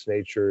of this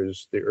nature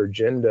is the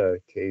Urgenda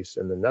case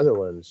in the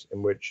Netherlands,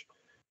 in which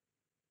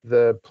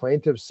the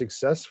plaintiffs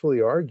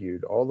successfully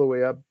argued all the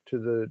way up to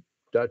the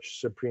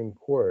Dutch Supreme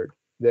Court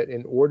that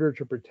in order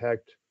to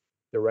protect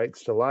the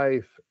rights to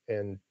life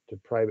and to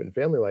private and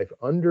family life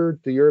under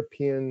the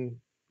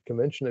European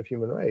Convention of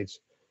Human Rights,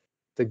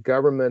 the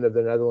government of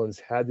the Netherlands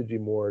had to do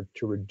more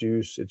to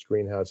reduce its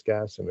greenhouse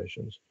gas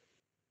emissions.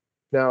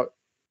 Now,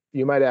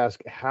 you might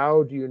ask,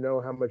 how do you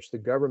know how much the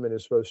government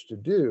is supposed to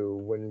do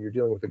when you're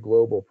dealing with a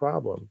global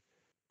problem?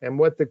 And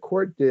what the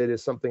court did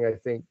is something I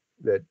think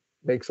that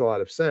makes a lot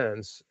of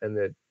sense, and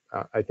that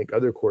I think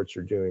other courts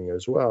are doing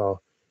as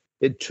well,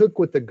 It took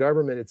what the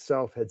government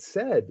itself had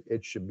said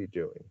it should be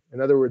doing.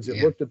 In other words, it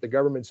Yeah. looked at the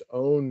government's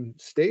own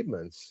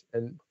statements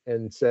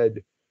and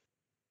said,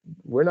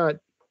 we're not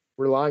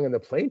relying on the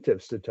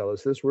plaintiffs to tell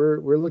us this.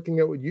 We're looking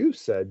at what you've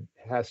said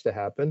has to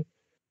happen,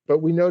 but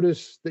we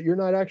notice that you're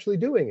not actually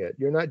doing it.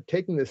 You're not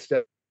taking the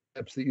steps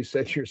that you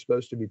said you're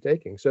supposed to be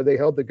taking. So they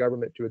held the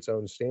government to its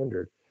own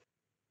standard.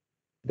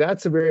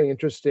 That's a very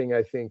interesting,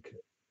 I think,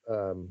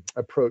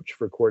 approach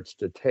for courts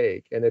to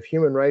take. And if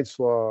human rights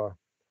law,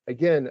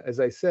 again, as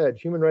I said,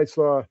 human rights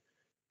law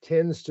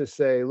tends to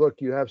say, look,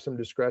 you have some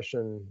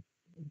discretion,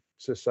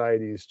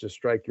 societies, to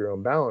strike your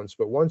own balance.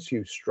 But once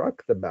you've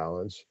struck the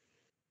balance,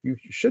 you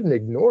shouldn't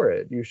ignore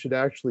it. You should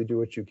actually do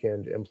what you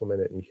can to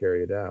implement it and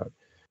carry it out.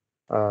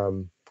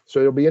 So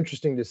it'll be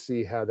interesting to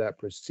see how that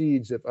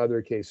proceeds if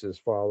other cases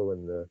follow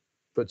in the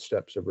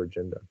footsteps of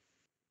Virginia.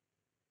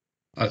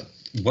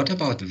 What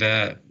about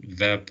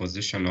the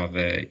position of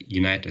the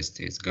United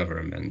States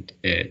government?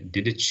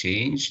 Did it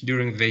change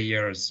during the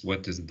years?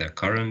 What is the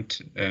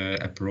current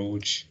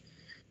approach?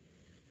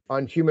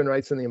 On human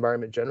rights and the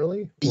environment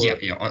generally?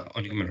 Yeah,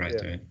 on human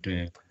rights.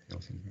 Yeah.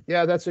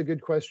 Yeah, that's a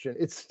good question.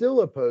 It still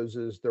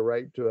opposes the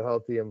right to a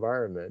healthy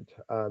environment.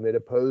 It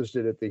opposed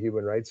it at the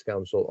Human Rights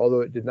Council,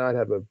 although it did not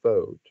have a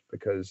vote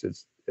because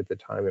at the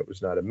time it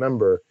was not a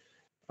member.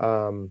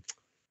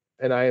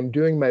 And I am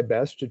doing my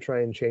best to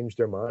try and change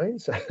their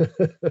minds.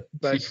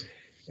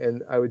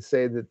 And I would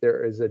say that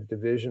there is a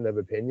division of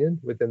opinion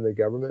within the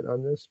government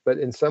on this. But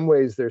in some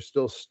ways, they're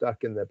still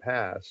stuck in the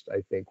past,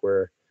 I think,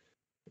 where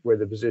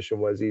the position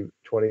was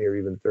 20 or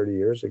even 30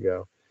 years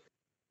ago.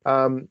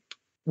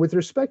 With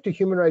respect to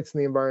human rights and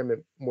the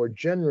environment more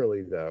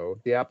generally, though,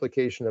 the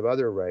application of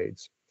other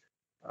rights,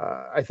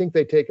 I think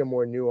they take a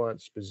more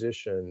nuanced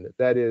position.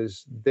 That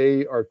is,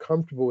 they are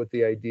comfortable with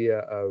the idea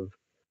of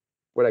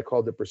what I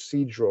call the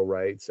procedural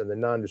rights and the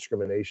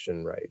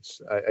non-discrimination rights.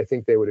 I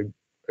think they would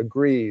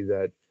agree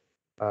that,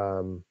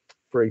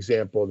 for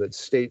example, that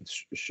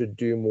states should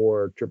do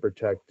more to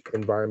protect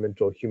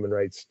environmental human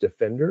rights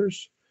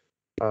defenders,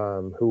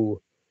 who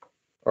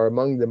are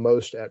among the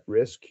most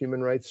at-risk human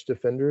rights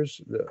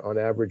defenders. On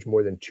average,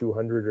 more than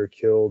 200 are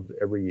killed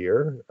every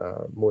year,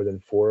 more than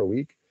 4 a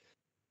week.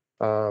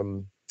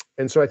 And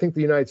so I think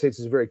the United States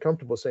is very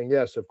comfortable saying,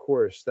 yes, of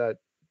course, that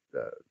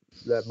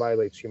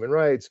violates human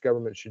rights.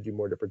 Government should do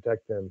more to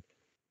protect them.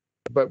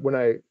 But when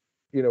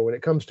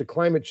it comes to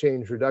climate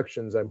change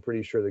reductions, I'm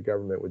pretty sure the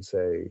government would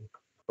say,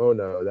 oh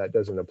no, that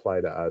doesn't apply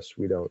to us.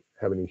 We don't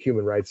have any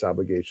human rights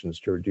obligations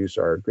to reduce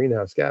our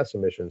greenhouse gas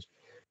emissions.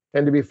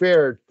 And to be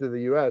fair to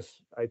the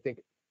US, I think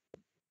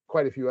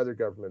quite a few other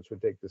governments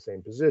would take the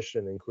same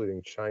position,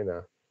 including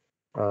China,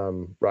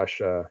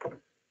 Russia,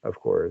 of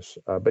course,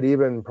 but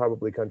even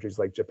probably countries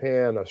like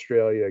Japan,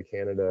 Australia,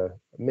 Canada.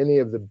 Many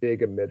of the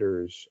big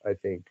emitters, I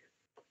think,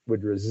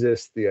 would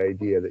resist the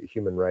idea that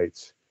human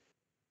rights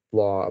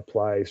law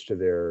applies to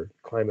their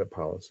climate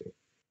policy.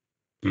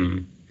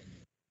 Mm.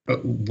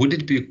 Would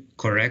it be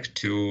correct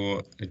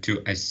to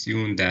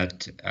assume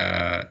that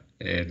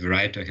the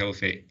right to a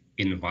healthy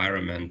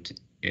environment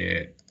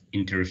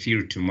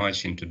interfere too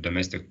much into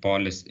domestic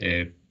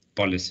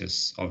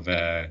policies of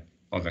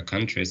the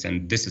countries,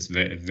 and this is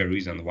the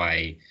reason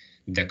why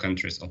the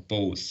countries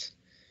oppose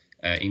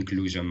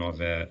inclusion of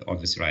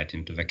this right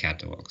into the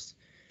catalogues?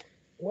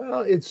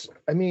 Well,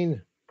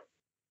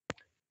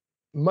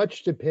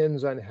 much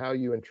depends on how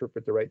you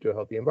interpret the right to a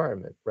healthy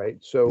environment, right?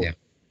 So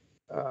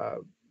yeah.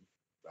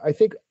 I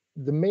think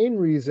the main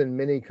reason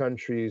many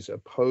countries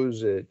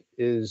oppose it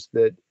is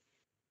that,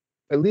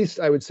 at least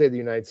I would say the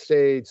United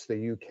States,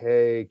 the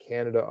UK,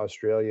 Canada,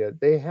 Australia,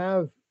 they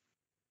have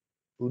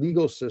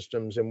legal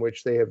systems in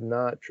which they have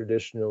not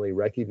traditionally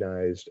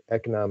recognized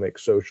economic,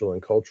 social,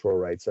 and cultural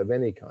rights of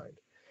any kind.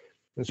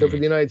 And so for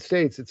the United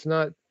States, it's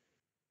not,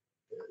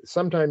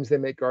 sometimes they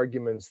make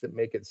arguments that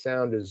make it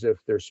sound as if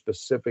they're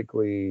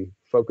specifically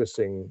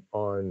focusing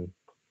on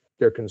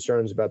their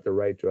concerns about the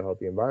right to a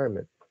healthy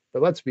environment.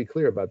 But let's be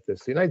clear about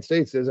this. The United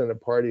States isn't a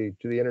party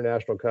to the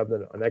International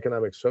Covenant on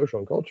Economic, Social,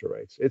 and Cultural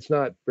Rights. It's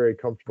not very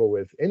comfortable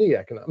with any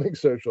economic,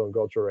 social, and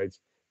cultural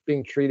rights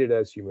being treated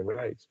as human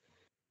rights.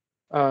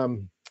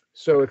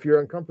 So if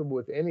you're uncomfortable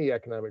with any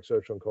economic,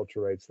 social, and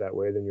cultural rights that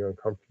way, then you're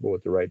uncomfortable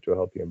with the right to a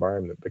healthy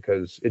environment,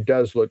 because it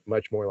does look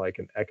much more like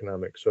an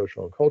economic,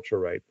 social, and cultural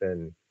right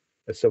than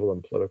a civil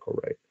and political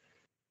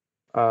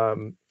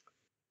right.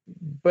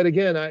 But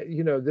again,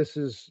 this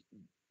is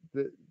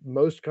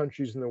most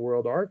countries in the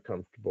world aren't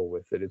comfortable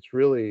with it. It's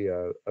really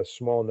a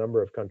small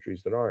number of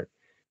countries that aren't.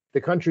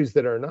 The countries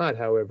that are not,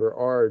 however,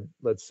 are,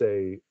 let's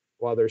say,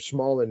 while they're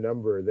small in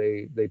number,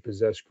 they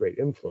possess great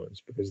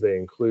influence because they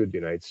include the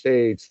United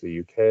States, the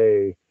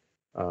UK,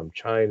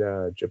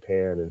 China,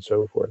 Japan, and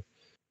so forth.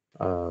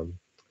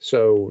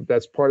 So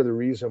that's part of the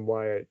reason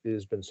why it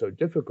has been so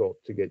difficult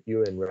to get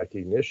UN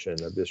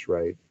recognition of this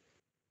right,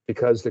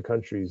 because the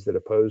countries that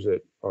oppose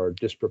it are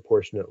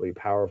disproportionately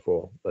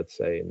powerful, let's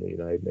say, in the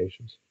United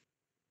Nations.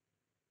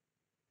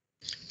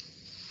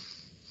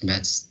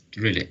 That's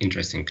really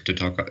interesting to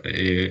talk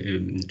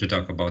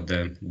about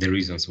the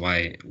reasons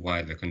why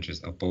the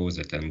countries oppose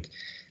it, and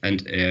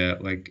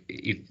like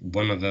if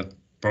one of the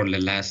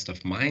probably last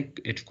of my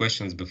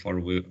questions before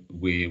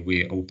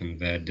we open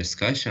the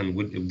discussion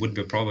would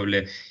be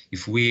probably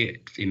if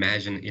we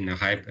imagine in a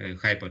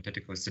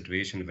hypothetical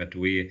situation that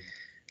we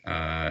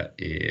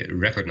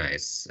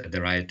recognize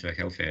the right to a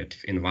healthy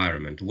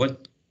environment,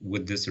 what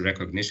would this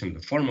recognition,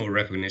 the formal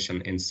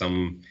recognition in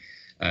some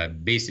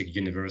basic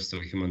universal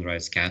human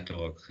rights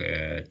catalog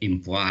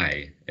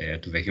imply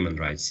to the human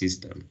rights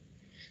system?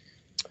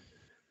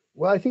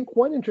 Well, I think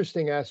one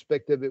interesting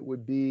aspect of it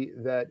would be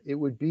that it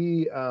would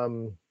be, I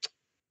mean,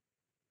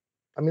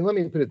 let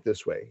me put it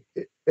this way.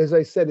 As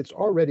I said, it's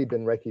already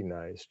been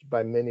recognized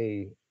by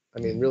many, I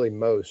mean, really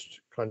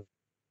most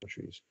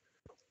countries.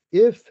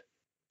 If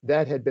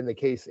that had been the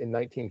case in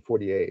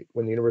 1948,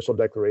 when the Universal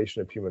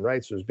Declaration of Human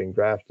Rights was being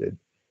drafted,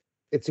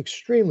 it's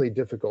extremely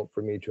difficult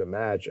for me to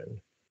imagine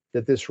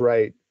that this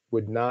right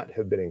would not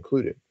have been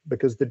included,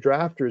 because the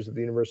drafters of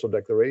the Universal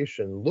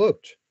Declaration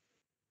looked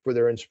for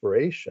their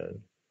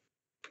inspiration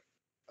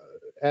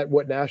at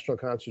what national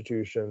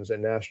constitutions and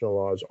national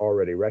laws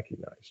already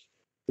recognized.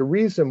 The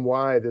reason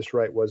why this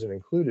right wasn't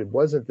included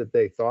wasn't that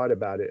they thought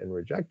about it and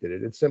rejected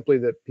it. It's simply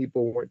that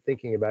people weren't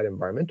thinking about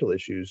environmental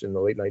issues in the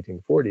late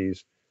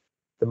 1940s.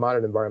 The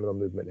modern environmental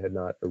movement had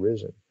not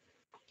arisen.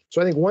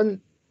 So I think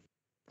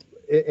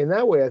in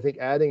that way, I think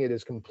adding it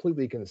is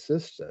completely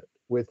consistent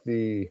with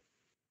the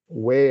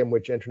way in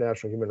which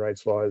international human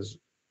rights law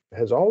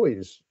has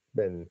always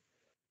been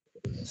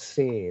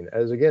seen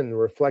as, again,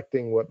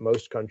 reflecting what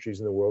most countries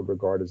in the world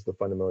regard as the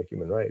fundamental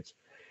human rights.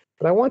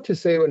 But I want to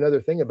say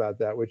another thing about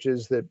that, which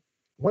is that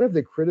one of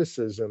the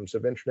criticisms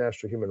of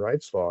international human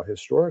rights law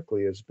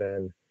historically has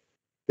been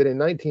that in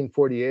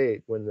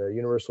 1948, when the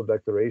Universal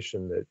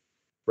Declaration that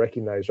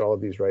recognized all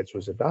of these rights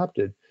was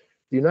adopted,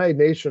 the United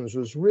Nations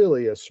was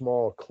really a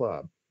small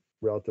club,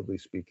 relatively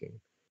speaking.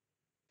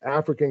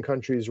 African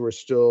countries were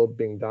still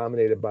being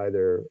dominated by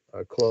their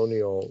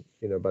colonial,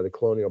 by the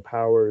colonial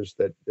powers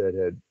that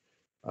had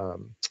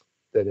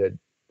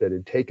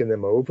taken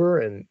them over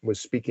and was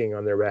speaking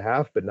on their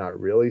behalf, but not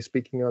really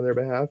speaking on their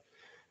behalf.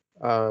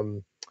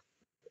 So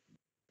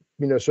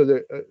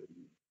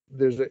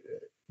there's a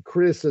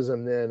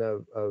criticism then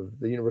of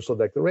the Universal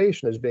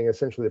Declaration as being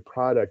essentially the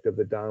product of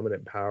the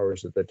dominant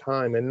powers at the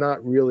time and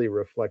not really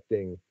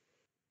reflecting,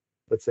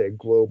 let's say, a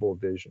global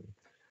vision.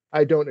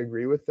 I don't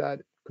agree with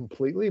that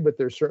completely, but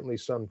there's certainly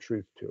some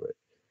truth to it.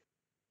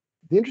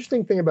 The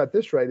interesting thing about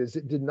this right is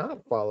it did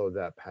not follow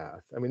that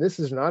path. I mean, this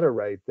is not a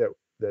right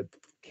that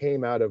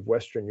came out of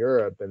Western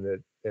Europe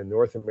and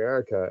North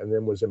America and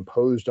then was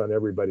imposed on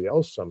everybody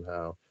else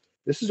somehow.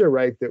 This is a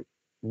right that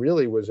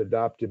really was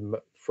adopted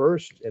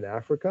first in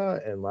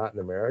Africa and Latin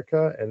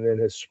America and then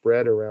has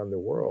spread around the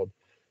world,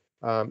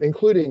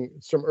 including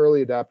some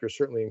early adopters,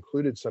 certainly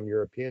included some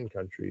European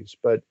countries,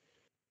 but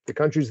the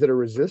countries that are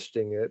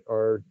resisting it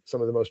are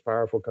some of the most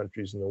powerful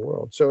countries in the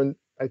world. So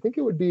I think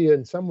it would be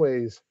in some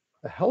ways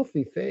a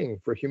healthy thing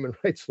for human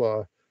rights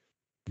law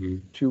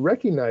to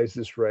recognize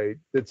this right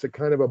that's a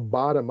kind of a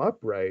bottom-up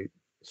right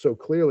so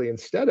clearly,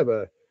 instead of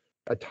a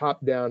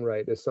top-down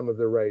right, as some of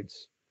the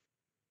rights,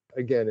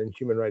 again, in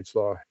human rights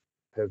law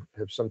have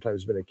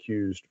sometimes been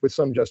accused with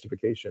some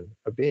justification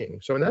of being.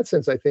 So in that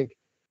sense, I think,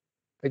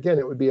 again,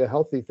 it would be a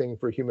healthy thing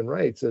for human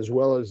rights as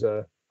well as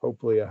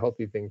hopefully a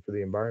healthy thing for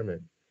the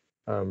environment,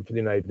 for the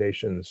United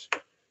Nations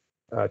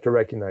to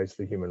recognize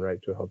the human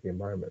right to a healthy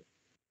environment.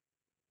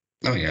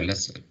 Oh yeah,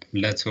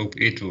 let's hope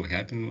it will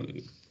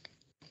happen.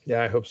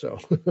 Yeah, I hope so.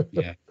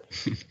 Yeah.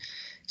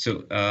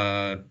 So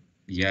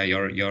yeah,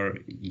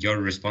 your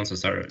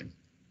responses are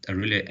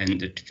really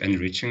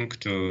enriching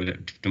to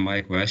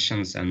my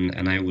questions,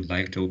 and I would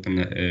like to open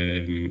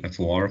a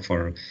floor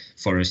for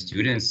our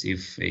students.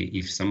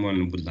 If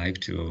someone would like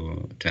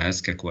to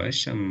ask a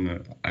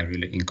question, I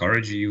really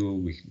encourage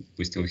you.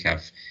 We still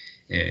have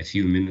a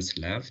few minutes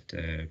left.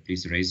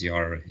 Please raise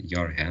your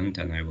hand,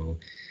 and I will.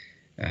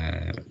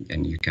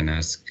 And you can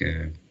ask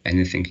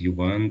anything you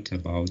want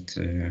about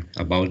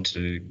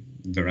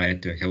the right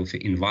to a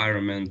healthy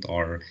environment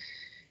or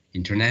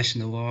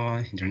international law,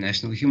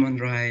 international human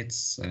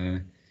rights.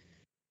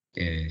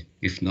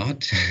 If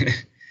not,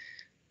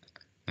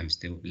 I'm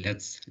still.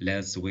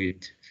 Let's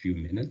wait a few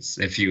minutes,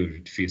 a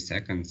few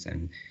seconds,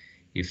 and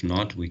if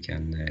not, we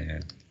can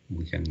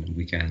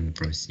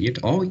proceed.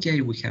 Oh,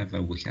 yeah, we have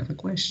a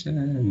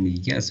question.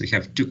 Yes, we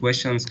have two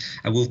questions.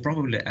 I will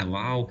probably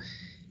allow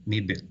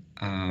maybe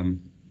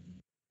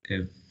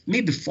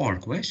four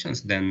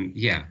questions. Then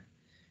yeah.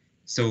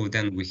 So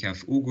then we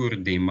have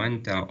Ugur,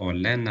 Deimanta,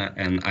 Olena,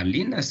 and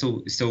Alina.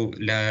 So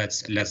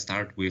let's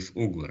start with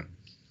Ugur.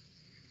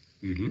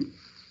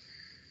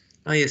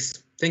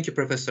 Yes, thank you,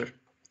 Professor.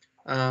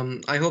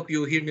 I hope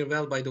you hear me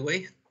well, by the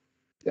way.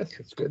 Yes,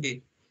 it's good.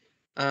 Okay.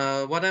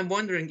 What I'm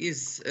wondering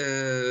is,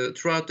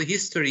 throughout the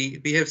history,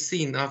 we have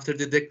seen after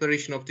the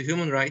Declaration of the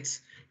Human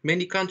Rights,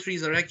 many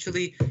countries are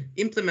actually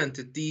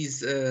implemented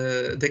these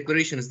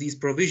declarations, these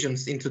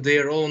provisions into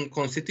their own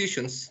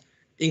constitutions.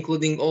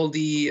 including all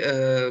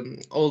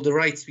the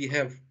rights we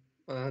have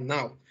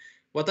now.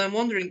 What I'm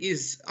wondering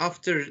is,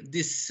 after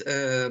this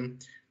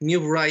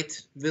new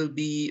right will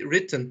be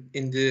written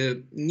in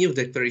the new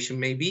declaration,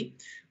 maybe,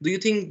 do you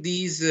think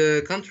these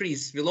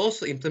countries will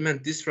also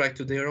implement this right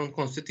to their own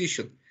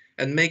constitution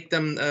and make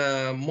them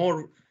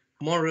more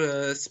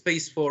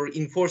space for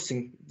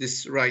enforcing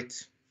this right,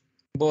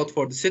 both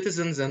for the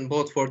citizens and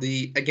both for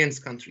the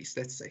against countries,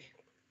 let's say?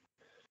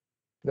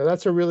 Now,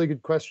 that's a really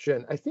good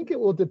question. I think it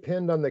will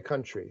depend on the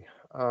country.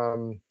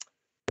 The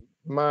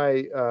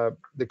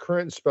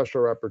current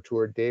special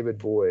rapporteur, David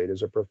Boyd,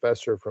 is a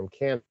professor from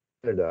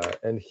Canada,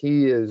 and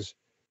he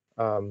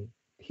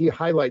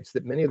highlights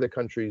that many of the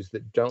countries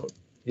that don't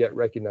yet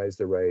recognize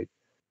the right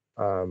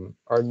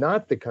are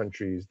not the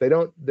countries.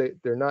 They're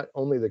not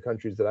only the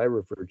countries that I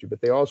refer to, but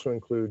they also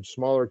include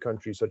smaller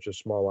countries such as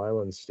small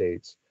island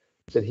states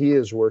that he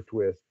has worked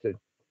with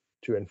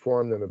to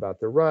inform them about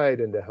the right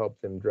and to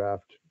help them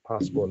draft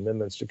possible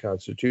amendments to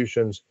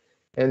constitutions.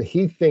 And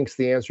he thinks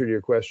the answer to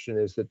your question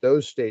is that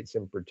those states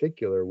in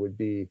particular would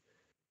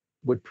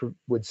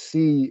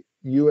see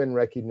UN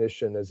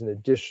recognition as an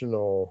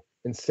additional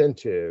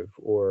incentive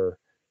or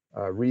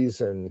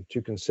reason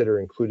to consider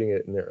including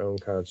it in their own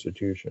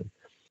constitution.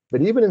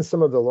 But even in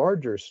some of the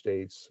larger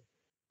states,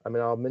 I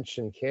mean, I'll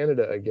mention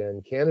Canada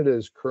again.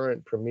 Canada's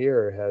current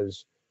premier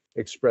has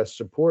expressed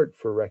support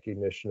for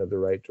recognition of the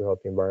right to a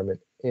healthy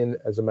environment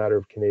as a matter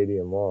of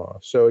Canadian law.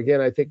 So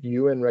again, I think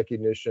UN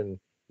recognition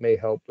may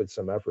help with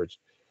some efforts.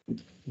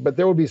 But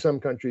there will be some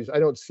countries, I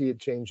don't see it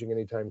changing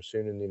anytime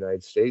soon in the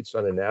United States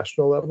on a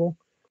national level.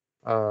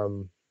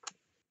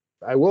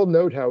 I will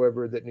note,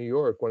 however, that New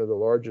York, one of the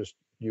largest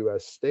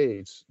US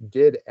states,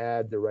 did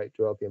add the right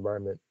to a healthy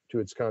environment to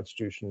its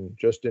constitution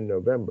just in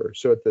November.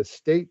 So at the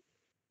state,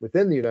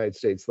 within the United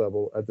States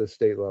level, at the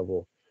state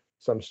level,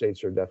 some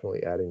states are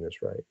definitely adding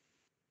this right.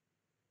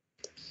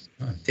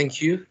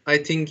 Thank you. I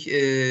think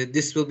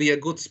this will be a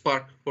good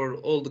spark for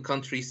all the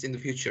countries in the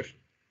future.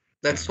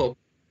 Let's hope.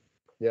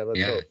 Yeah,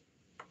 let's hope.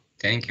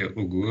 Thank you,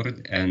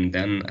 Ugur. And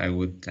then I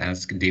would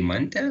ask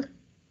Dimante.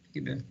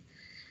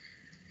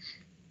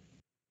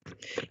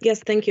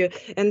 Yes, thank you.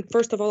 And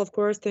first of all, of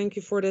course, thank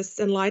you for this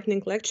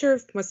enlightening lecture.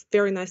 It was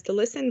very nice to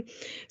listen.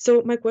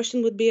 So my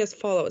question would be as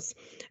follows.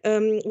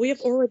 We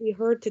have already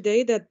heard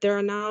today that there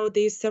are now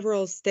these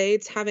several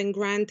states having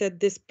granted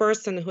this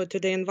personhood to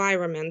the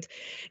environment.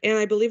 And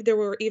I believe there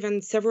were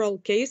even several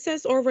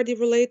cases already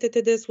related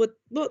to this with,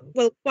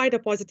 well, quite a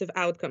positive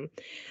outcome.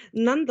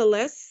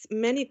 Nonetheless,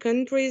 many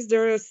countries,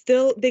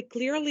 they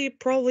clearly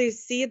probably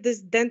see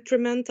this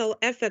detrimental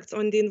effects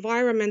on the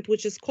environment,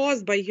 which is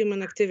caused by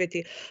human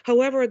activity.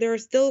 However, they're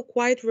still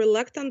quite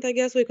reluctant, I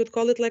guess we could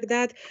call it like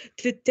that,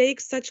 to take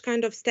such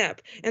kind of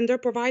step. And they're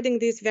providing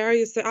these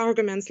various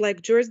arguments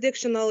like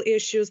jurisdictional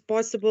issues,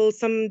 possible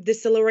some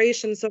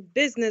decelerations of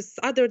business,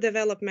 other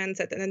developments,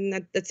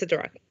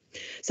 etc.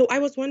 So I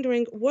was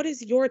wondering, what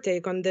is your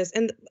take on this?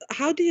 And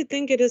how do you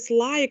think it is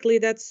likely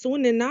that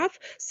soon enough,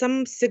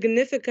 some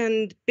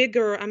significantly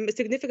bigger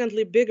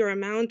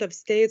amount of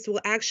states will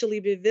actually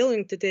be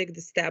willing to take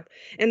the step?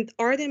 And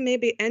are there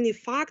maybe any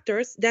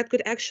factors that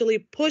could actually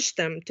push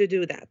them to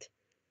do that?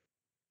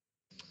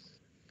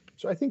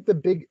 So I think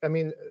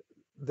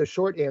the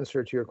short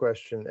answer to your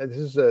question, and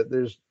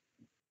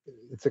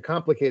it's a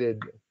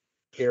complicated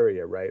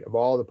area, right? Of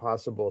all the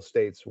possible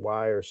states,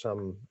 why are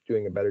some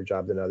doing a better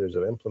job than others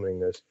of implementing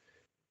this?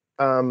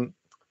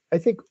 I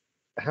think,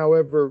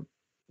 however,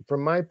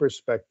 from my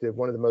perspective,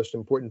 one of the most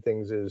important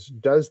things is,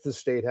 does the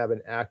state have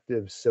an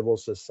active civil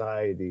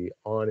society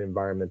on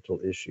environmental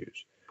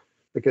issues?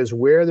 Because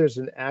where there's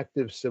an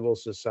active civil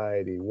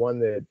society, one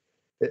that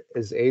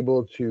is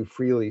able to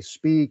freely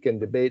speak and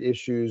debate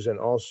issues and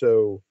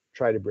also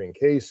try to bring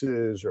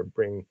cases or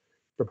bring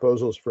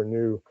proposals for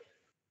new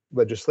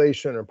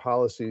legislation or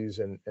policies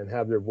and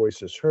have their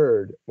voices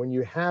heard, when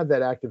you have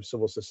that active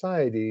civil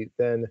society,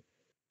 then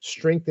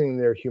strengthening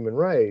their human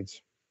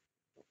rights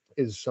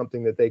is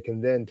something that they can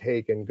then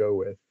take and go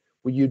with.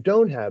 When you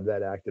don't have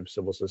that active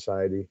civil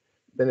society,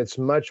 then it's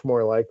much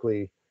more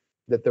likely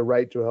that the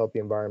right to a healthy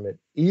environment,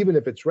 even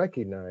if it's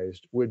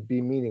recognized, would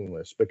be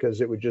meaningless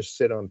because it would just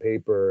sit on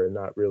paper and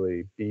not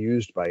really be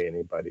used by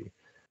anybody.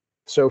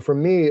 So for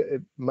me,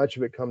 much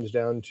of it comes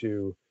down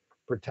to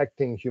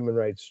protecting human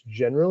rights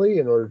generally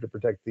in order to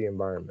protect the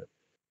environment.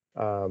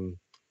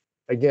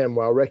 Again,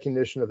 while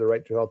recognition of the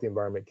right to a healthy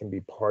environment can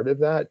be part of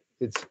that,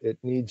 it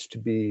needs to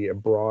be a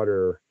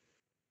broader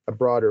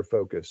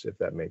focus, if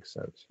that makes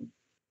sense.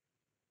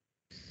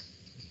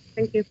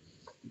 Thank you.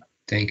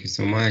 Thank you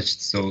so much.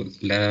 So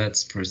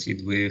let's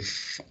proceed with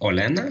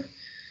Olena.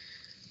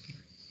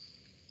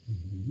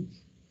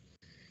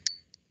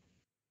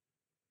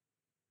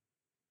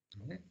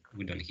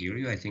 We don't hear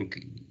you. I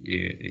think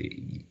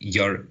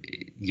your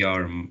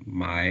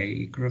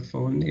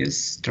microphone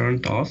is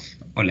turned off,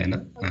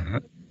 Olena.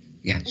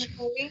 Yeah.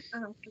 Sure.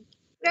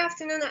 Good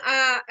afternoon.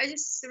 I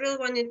just really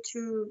wanted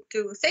to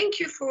thank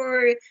you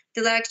for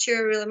the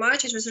lecture really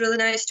much. It was really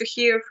nice to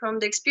hear from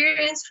the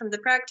experience, from the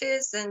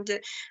practice, and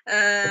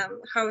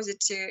how is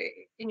it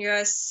in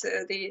US,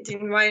 the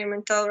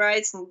environmental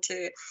rights and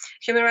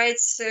human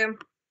rights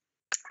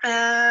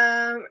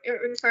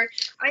part.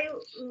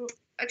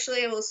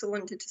 Actually, I also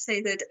wanted to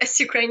say that as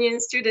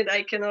Ukrainian student,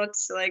 I cannot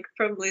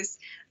probably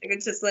I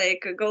could just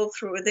go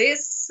through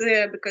this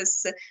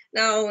because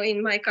now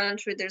in my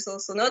country there's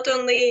also not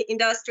only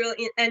industrial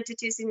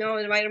entities,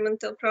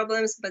 environmental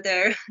problems, but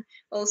there are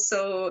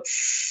also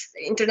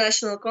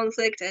international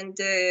conflict and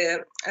a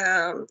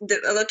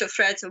lot of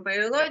threats of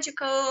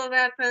biological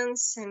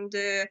weapons and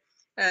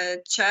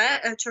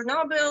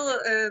Chernobyl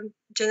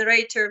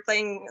generator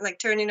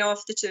turning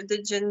off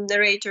the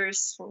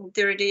generators,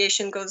 the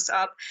radiation goes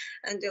up,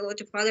 and a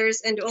lot of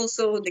others, and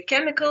also the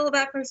chemical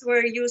weapons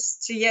were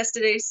used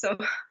yesterday. So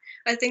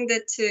I think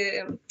that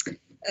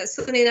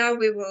soon enough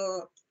we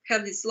will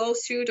have this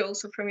lawsuit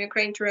also from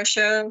Ukraine to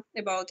Russia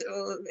about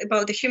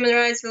the human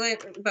rights,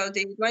 about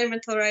the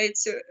environmental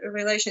rights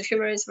relation,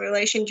 human rights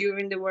relation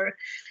during the war.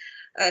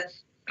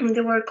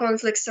 The war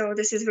conflict. So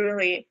this is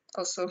really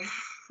also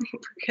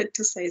forget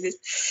to say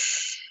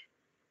this.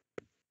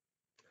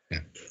 Yeah.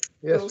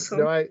 Yes. Also.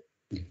 No,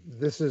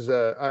 this is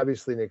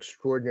obviously an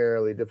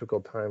extraordinarily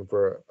difficult time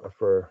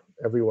for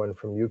everyone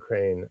from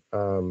Ukraine.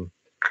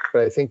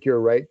 But I think you're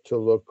right to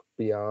look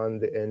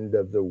beyond the end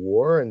of the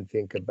war and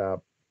think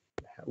about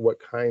what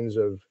kinds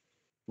of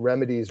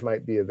remedies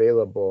might be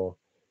available.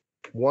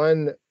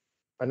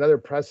 Another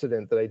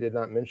precedent that I did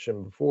not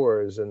mention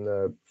before is in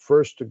the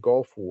first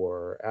Gulf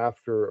War,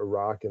 after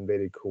Iraq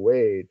invaded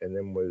Kuwait and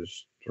then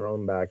was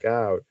thrown back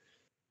out.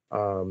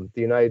 The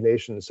United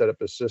Nations set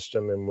up a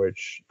system in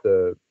which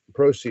the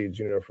proceeds,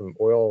 from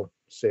oil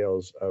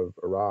sales of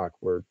Iraq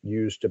were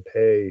used to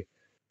pay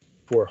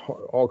for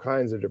all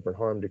kinds of different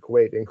harm to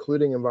Kuwait,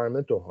 including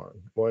environmental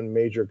harm. One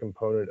major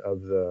component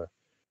of the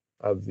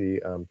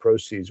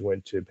proceeds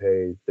went to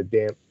pay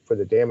for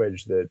the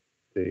damage that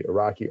the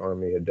Iraqi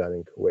army had done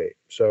in Kuwait.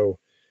 So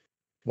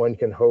one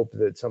can hope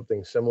that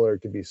something similar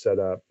could be set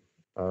up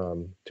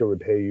to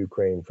repay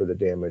Ukraine for the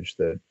damage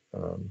that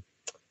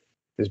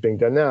is being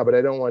done now. But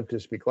I don't want to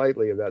speak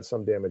lightly of that.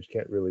 Some damage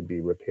can't really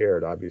be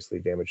repaired. Obviously,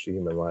 damage to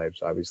human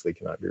lives obviously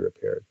cannot be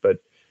repaired. But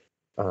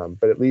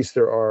at least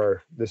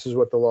this is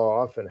what the law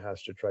often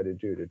has to try to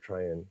do, to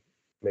try and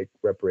make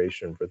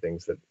reparation for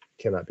things that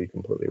cannot be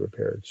completely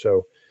repaired.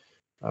 So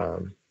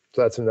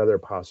that's another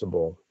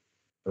possible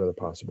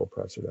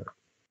precedent.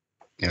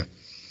 Yeah,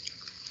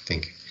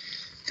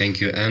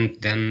 thank you. And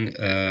then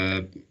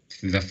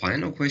the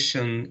final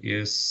question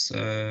is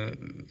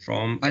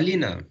from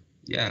Alina.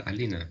 Yeah,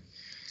 Alina.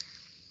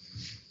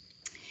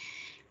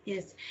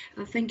 Yes,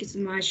 thank you so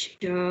much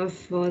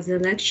for the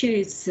lecture.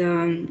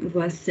 It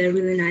was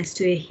really nice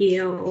to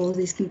hear all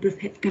this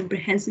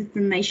comprehensive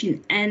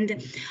information.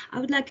 And I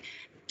would like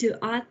to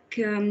ask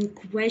a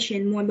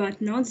question more about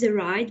not the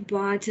right,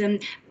 but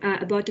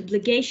about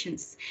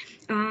obligations.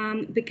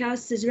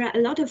 Because there are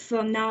a lot of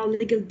now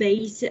legal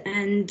base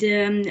and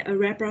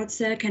reports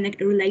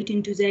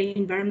relating to the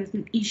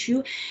environmental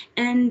issue,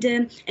 and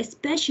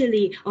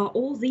especially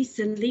all these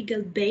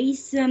legal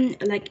base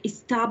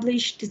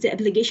established the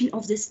obligation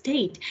of the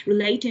state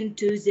relating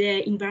to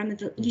the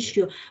environmental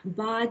issue,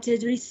 but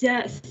there is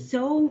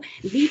so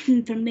little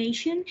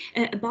information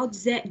about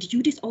the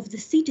duties of the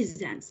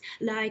citizens.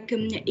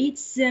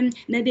 It's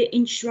maybe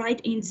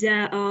enshrined in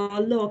the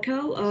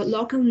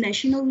local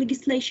national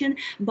legislation,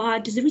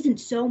 but there isn't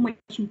so much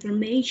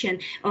information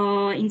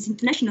in the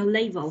international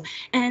level.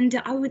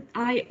 And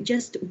I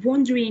just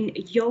wondering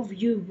your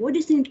view, what do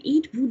you think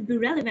it would be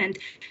relevant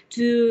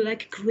to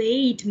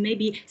create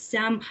maybe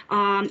some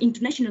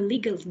international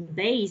legal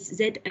base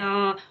that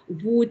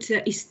would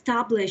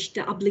establish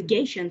the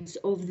obligations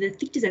of the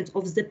citizens,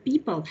 of the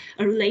people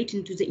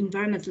relating to the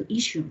environmental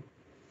issue?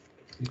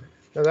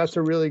 Now, that's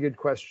a really good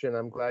question.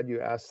 I'm glad you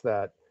asked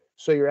that.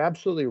 So you're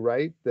absolutely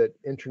right that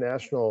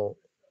international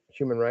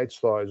human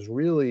rights law is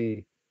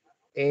really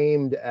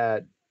aimed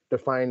at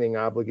defining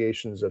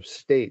obligations of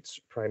states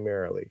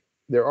primarily.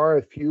 There are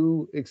a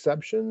few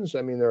exceptions.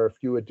 I mean, there are a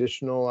few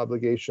additional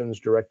obligations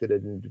directed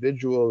at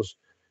individuals.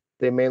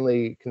 They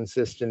mainly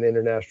consist in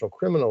international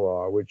criminal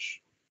law,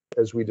 which,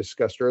 as we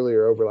discussed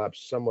earlier,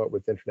 overlaps somewhat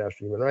with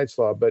international human rights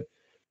law. But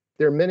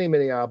there are many,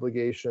 many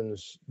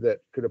obligations that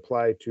could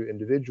apply to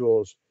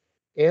individuals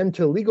and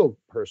to legal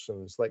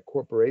persons like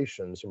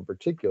corporations in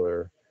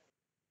particular.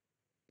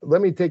 Let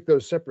me take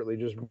those separately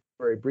just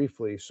very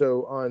briefly.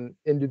 So on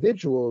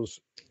individuals,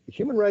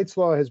 human rights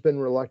law has been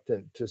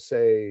reluctant to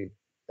say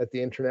at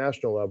the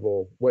international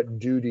level what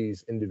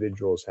duties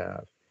individuals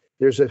have.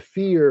 There's a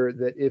fear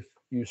that if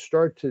you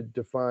start to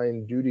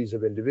define duties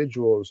of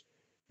individuals,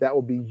 that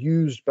will be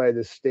used by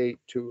the state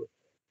to,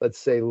 let's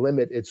say,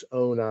 limit its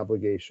own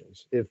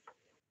obligations. If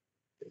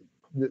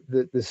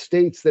the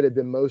states that have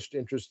been most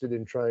interested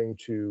in trying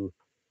to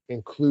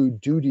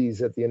include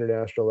duties at the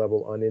international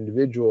level on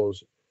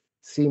individuals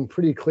seem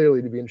pretty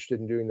clearly to be interested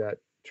in doing that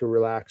to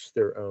relax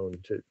their own,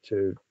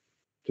 to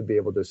to be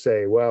able to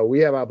say, well, we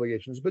have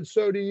obligations, but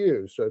so do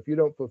you. So if you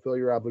don't fulfill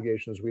your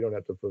obligations, we don't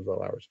have to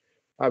fulfill ours.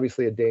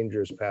 Obviously a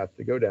dangerous path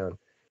to go down.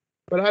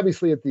 But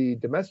obviously at the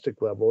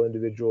domestic level,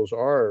 individuals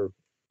are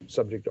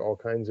subject to all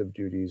kinds of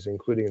duties,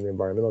 including in the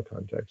environmental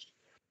context.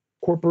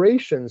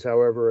 Corporations,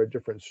 however, are a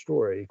different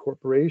story.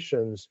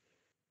 Corporations,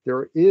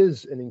 there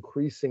is an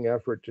increasing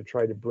effort to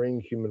try to bring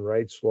human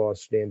rights law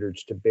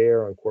standards to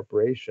bear on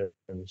corporations.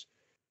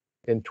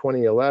 In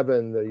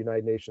 2011, the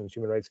United Nations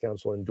Human Rights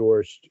Council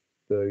endorsed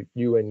the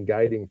UN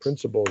guiding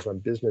principles on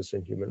business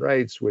and human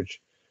rights, which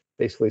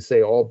basically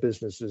say all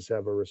businesses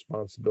have a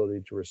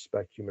responsibility to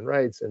respect human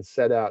rights and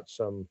set out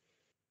some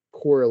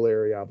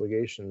corollary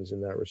obligations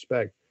in that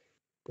respect.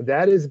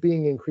 That is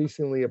being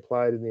increasingly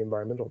applied in the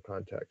environmental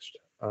context.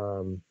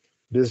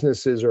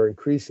 Businesses are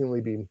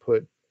increasingly being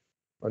put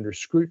under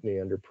scrutiny,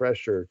 under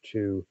pressure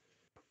to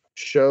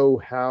show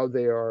how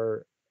they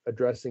are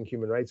addressing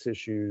human rights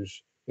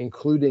issues,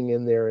 including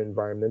in their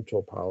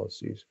environmental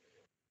policies.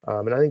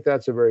 And I think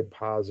that's a very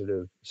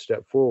positive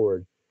step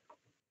forward,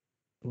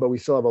 but we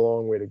still have a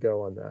long way to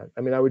go on that.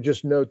 I mean, I would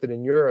just note that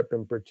in Europe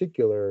in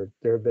particular,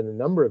 there have been a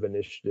number of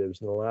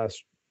initiatives in the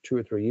last 2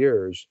 or 3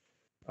 years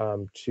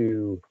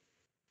to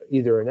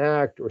either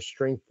enact or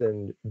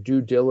strengthen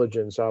due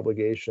diligence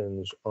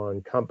obligations on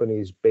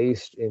companies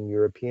based in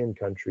European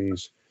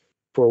countries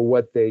for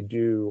what they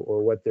do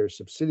or what their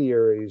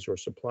subsidiaries or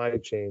supply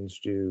chains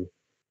do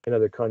in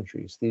other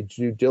countries. The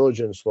due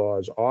diligence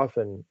laws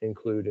often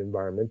include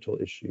environmental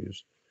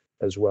issues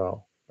as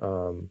well.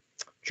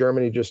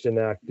 Germany just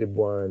enacted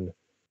one.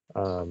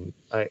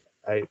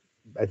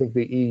 I think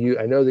the EU,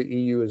 I know the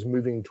EU is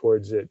moving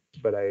towards it,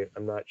 but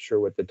I'm not sure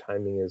what the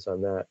timing is on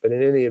that. But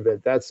in any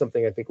event, that's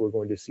something I think we're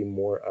going to see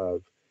more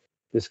of,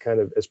 this kind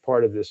of, as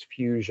part of this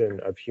fusion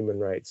of human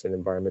rights and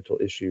environmental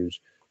issues,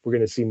 we're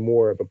going to see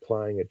more of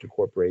applying it to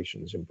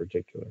corporations in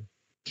particular.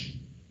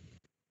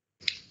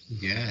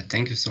 Yeah,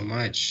 thank you so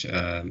much.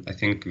 I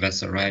think that's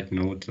the right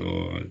note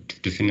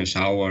to finish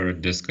our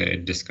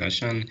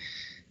discussion.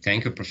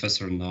 Thank you,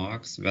 Professor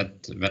Knox.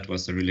 That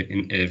was a really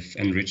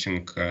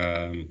enriching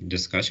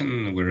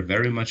discussion. We're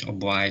very much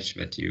obliged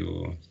that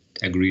you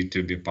agreed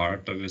to be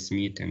part of this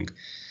meeting.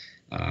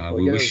 Well,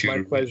 again, it was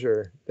my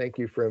pleasure. Thank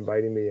you for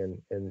inviting me,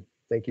 and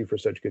thank you for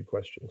such good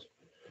questions.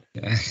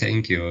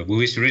 Thank you. We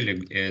wish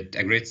really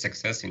a great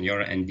success in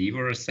your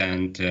endeavors,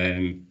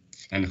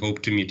 and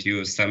hope to meet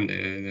you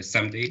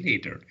someday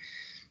later.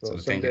 Well, so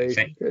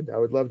someday, good. I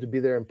would love to be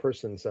there in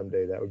person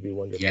someday. That would be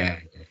wonderful.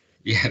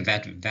 Yeah,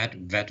 that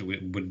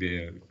would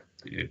be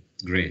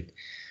great.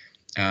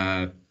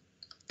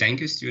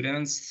 Thank you,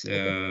 students.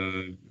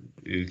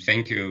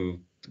 Thank you,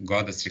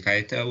 Goda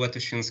Strikaitė,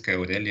 Latushinska,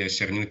 Aurelija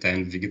Šerniūtė,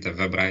 and Vigita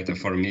Vebraitė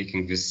for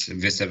making this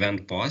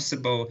event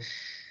possible.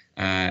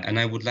 And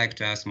I would like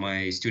to ask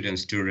my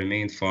students to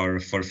remain for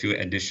a few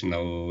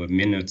additional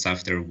minutes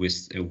after we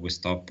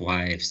stop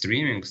live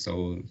streaming.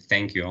 So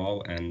thank you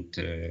all, and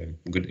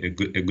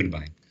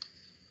goodbye.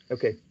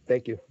 Okay,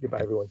 thank you.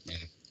 Goodbye, everyone. Yeah,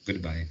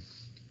 goodbye.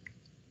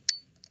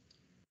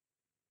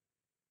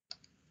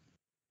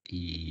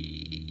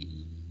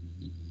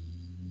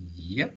 Yep.